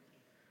 ¿quién?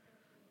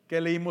 ¿Qué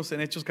leímos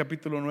en Hechos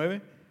capítulo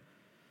 9?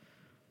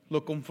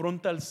 Lo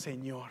confronta al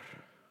Señor.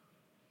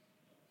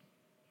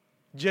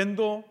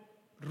 Yendo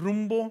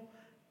rumbo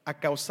a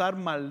causar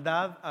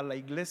maldad a la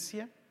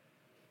iglesia,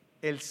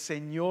 el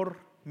Señor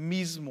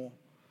mismo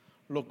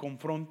lo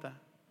confronta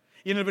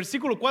Y en el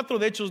versículo 4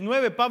 de Hechos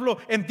 9, Pablo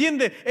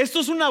entiende, esto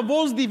es una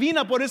voz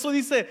divina, por eso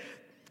dice,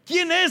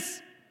 ¿quién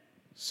es?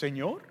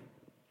 Señor,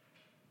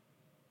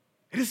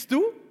 ¿eres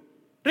tú?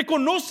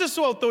 Reconoce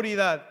su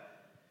autoridad.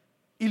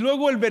 Y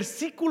luego el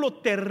versículo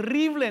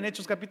terrible en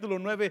Hechos capítulo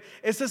 9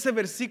 es ese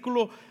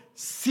versículo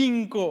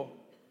 5.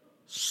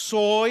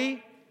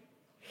 Soy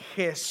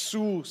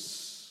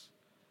Jesús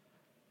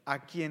a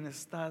quien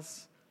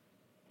estás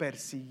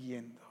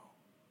persiguiendo.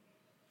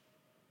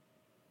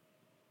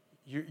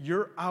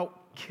 You're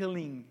out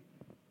killing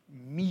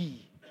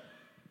me.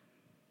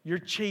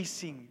 You're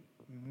chasing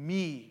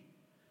me.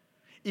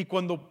 Y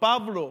cuando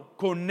Pablo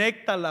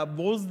conecta la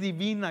voz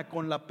divina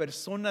con la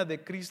persona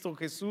de Cristo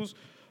Jesús,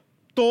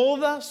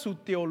 toda su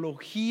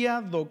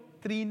teología,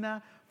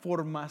 doctrina,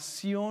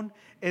 formación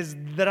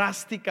es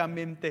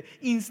drásticamente,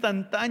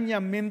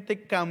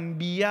 instantáneamente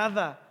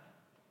cambiada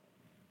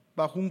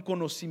bajo un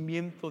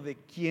conocimiento de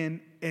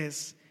quién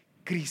es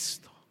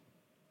Cristo.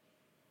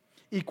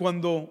 Y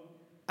cuando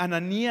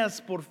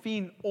Ananías por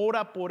fin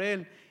ora por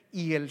él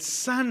y él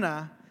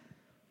sana,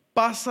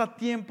 pasa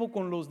tiempo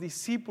con los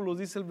discípulos,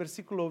 dice el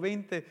versículo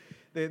 20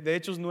 de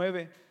Hechos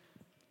 9,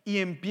 y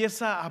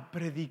empieza a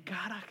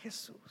predicar a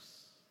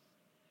Jesús,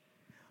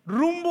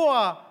 rumbo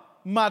a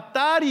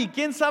matar y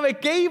quién sabe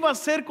qué iba a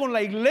hacer con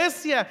la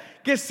iglesia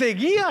que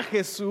seguía a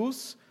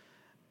Jesús.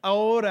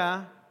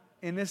 Ahora,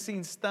 en ese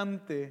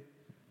instante,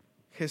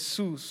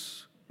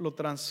 Jesús lo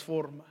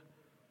transforma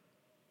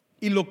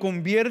y lo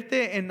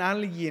convierte en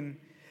alguien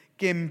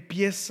que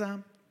empieza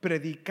a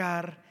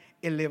predicar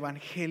el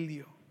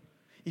evangelio.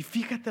 Y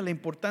fíjate la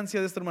importancia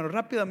de esto, hermano.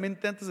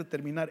 Rápidamente, antes de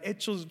terminar,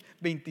 Hechos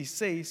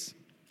 26.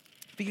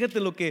 Fíjate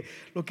lo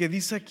que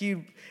dice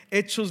aquí,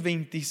 Hechos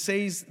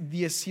 26,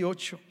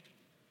 18.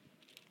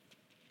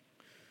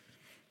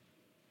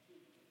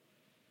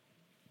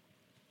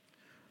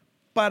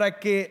 Para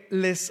que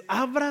les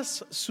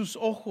abras sus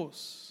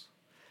ojos,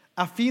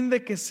 a fin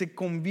de que se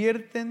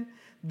convierten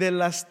de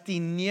las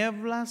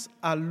tinieblas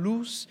a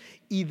luz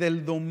y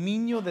del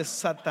dominio de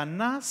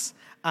Satanás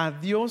a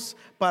Dios,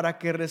 para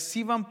que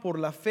reciban por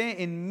la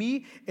fe en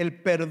mí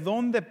el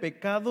perdón de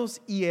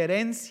pecados y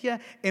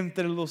herencia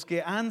entre los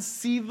que han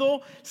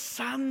sido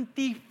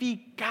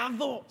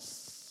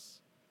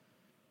santificados.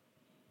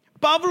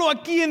 Pablo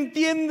aquí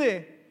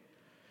entiende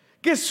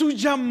que su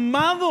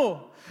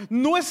llamado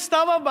no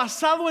estaba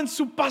basado en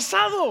su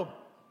pasado.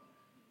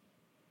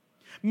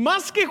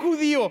 Más que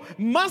judío,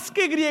 más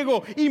que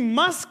griego y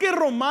más que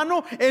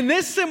romano, en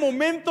ese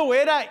momento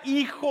era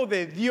hijo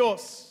de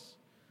Dios.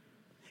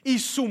 Y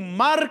su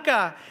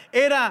marca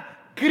era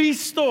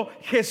Cristo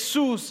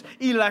Jesús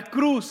y la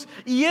cruz.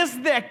 Y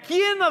es de aquí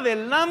en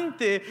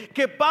adelante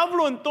que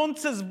Pablo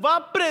entonces va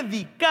a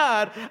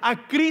predicar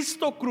a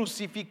Cristo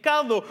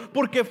crucificado,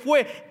 porque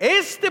fue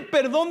este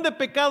perdón de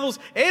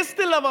pecados,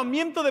 este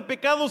lavamiento de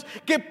pecados,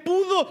 que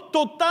pudo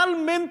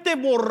totalmente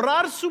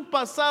borrar su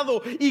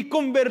pasado y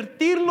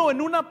convertirlo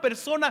en una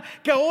persona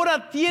que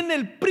ahora tiene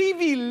el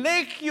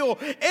privilegio,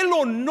 el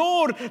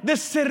honor de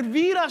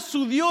servir a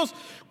su Dios.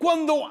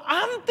 Cuando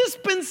antes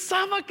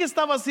pensaba que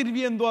estaba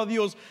sirviendo a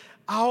Dios,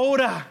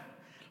 ahora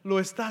lo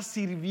está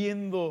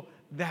sirviendo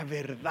de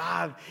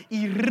verdad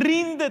y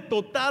rinde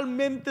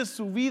totalmente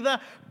su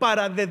vida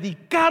para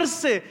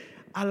dedicarse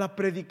a la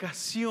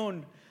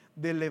predicación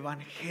del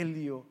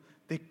evangelio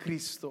de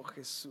Cristo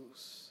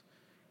Jesús,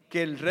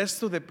 que el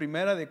resto de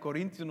Primera de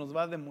Corintios nos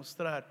va a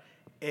demostrar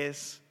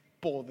es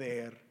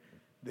poder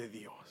de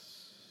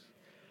Dios.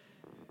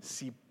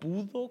 Si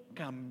pudo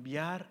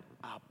cambiar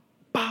a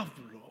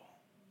Pablo,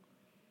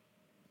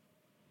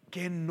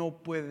 ¿qué no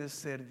puede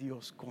ser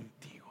Dios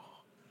contigo?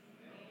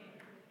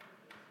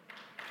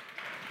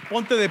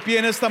 Ponte de pie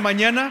en esta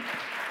mañana.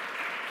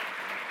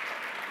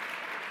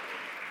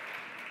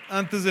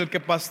 Antes del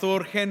que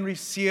Pastor Henry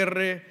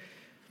cierre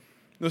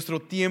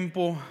nuestro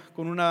tiempo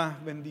con una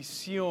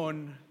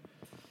bendición,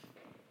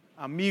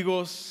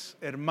 amigos,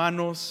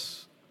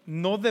 hermanos,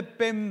 no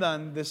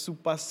dependan de su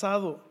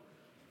pasado.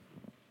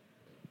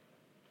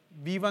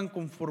 Vivan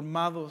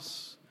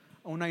conformados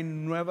a una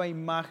nueva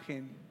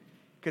imagen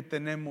que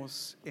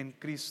tenemos en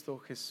Cristo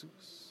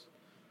Jesús.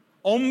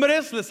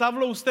 Hombres, les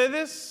hablo a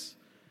ustedes.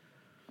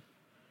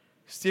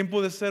 Es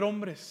tiempo de ser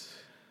hombres.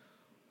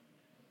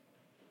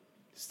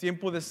 Es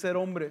tiempo de ser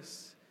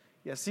hombres.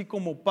 Y así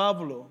como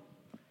Pablo,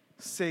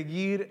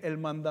 seguir el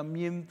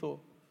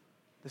mandamiento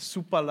de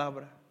su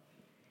palabra.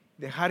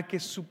 Dejar que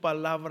su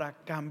palabra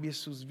cambie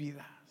sus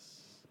vidas.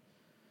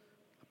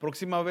 La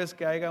próxima vez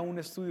que haya un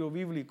estudio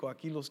bíblico,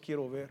 aquí los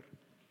quiero ver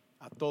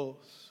a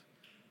todos.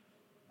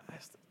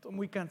 Estoy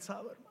muy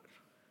cansado, hermano.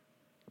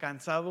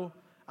 Cansado,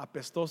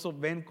 apestoso,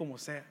 ven como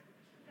sea.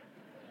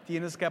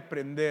 Tienes que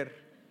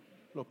aprender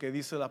lo que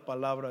dice la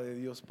palabra de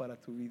Dios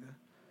para tu vida.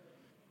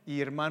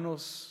 Y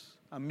hermanos,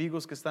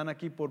 amigos que están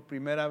aquí por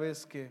primera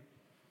vez, que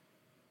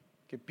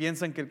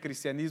piensan que el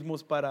cristianismo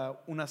es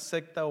para una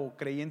secta o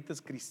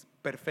creyentes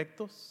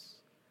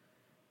perfectos,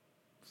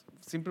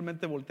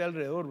 simplemente voltea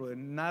alrededor, bro.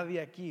 Nadie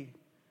aquí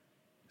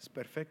es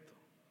perfecto.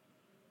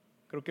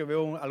 Creo que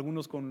veo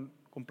algunos con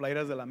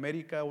playeras de la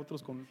América,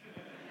 otros con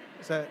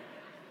O sea,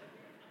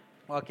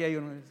 aquí hay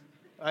uno.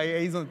 Ahí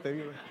es donde te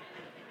digo.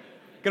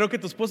 Creo que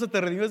tu esposa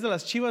te redimió de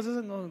las chivas.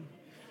 Esas no.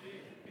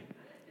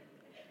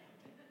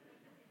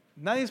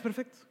 Nadie es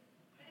perfecto.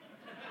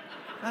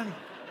 Nadie.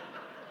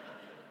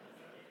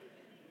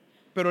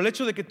 Pero el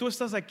hecho de que tú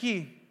estás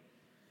aquí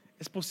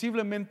es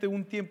posiblemente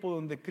un tiempo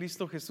donde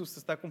Cristo Jesús te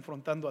está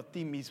confrontando a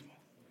ti mismo.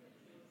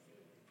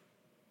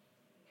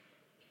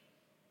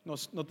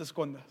 No te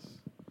escondas,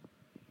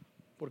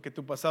 porque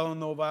tu pasado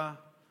no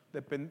va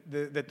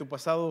de tu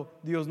pasado.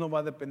 Dios no va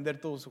a depender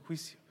todo su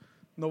juicio.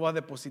 No va a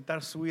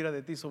depositar su ira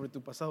de ti sobre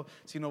tu pasado,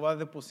 sino va a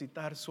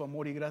depositar su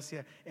amor y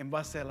gracia en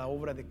base a la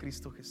obra de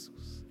Cristo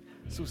Jesús,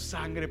 su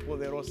sangre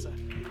poderosa.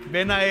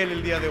 Ven a Él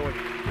el día de hoy.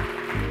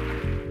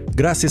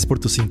 Gracias por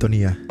tu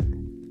sintonía.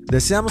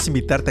 Deseamos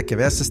invitarte a que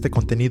veas este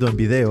contenido en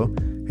video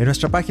en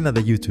nuestra página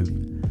de YouTube,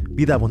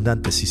 Vida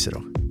Abundante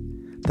Cícero.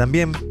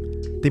 También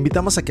te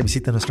invitamos a que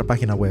visites nuestra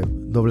página web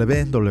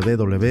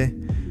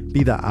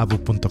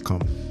www.vidaabu.com.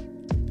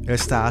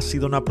 Esta ha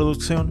sido una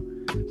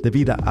producción de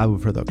Vida Abu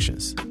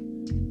Productions.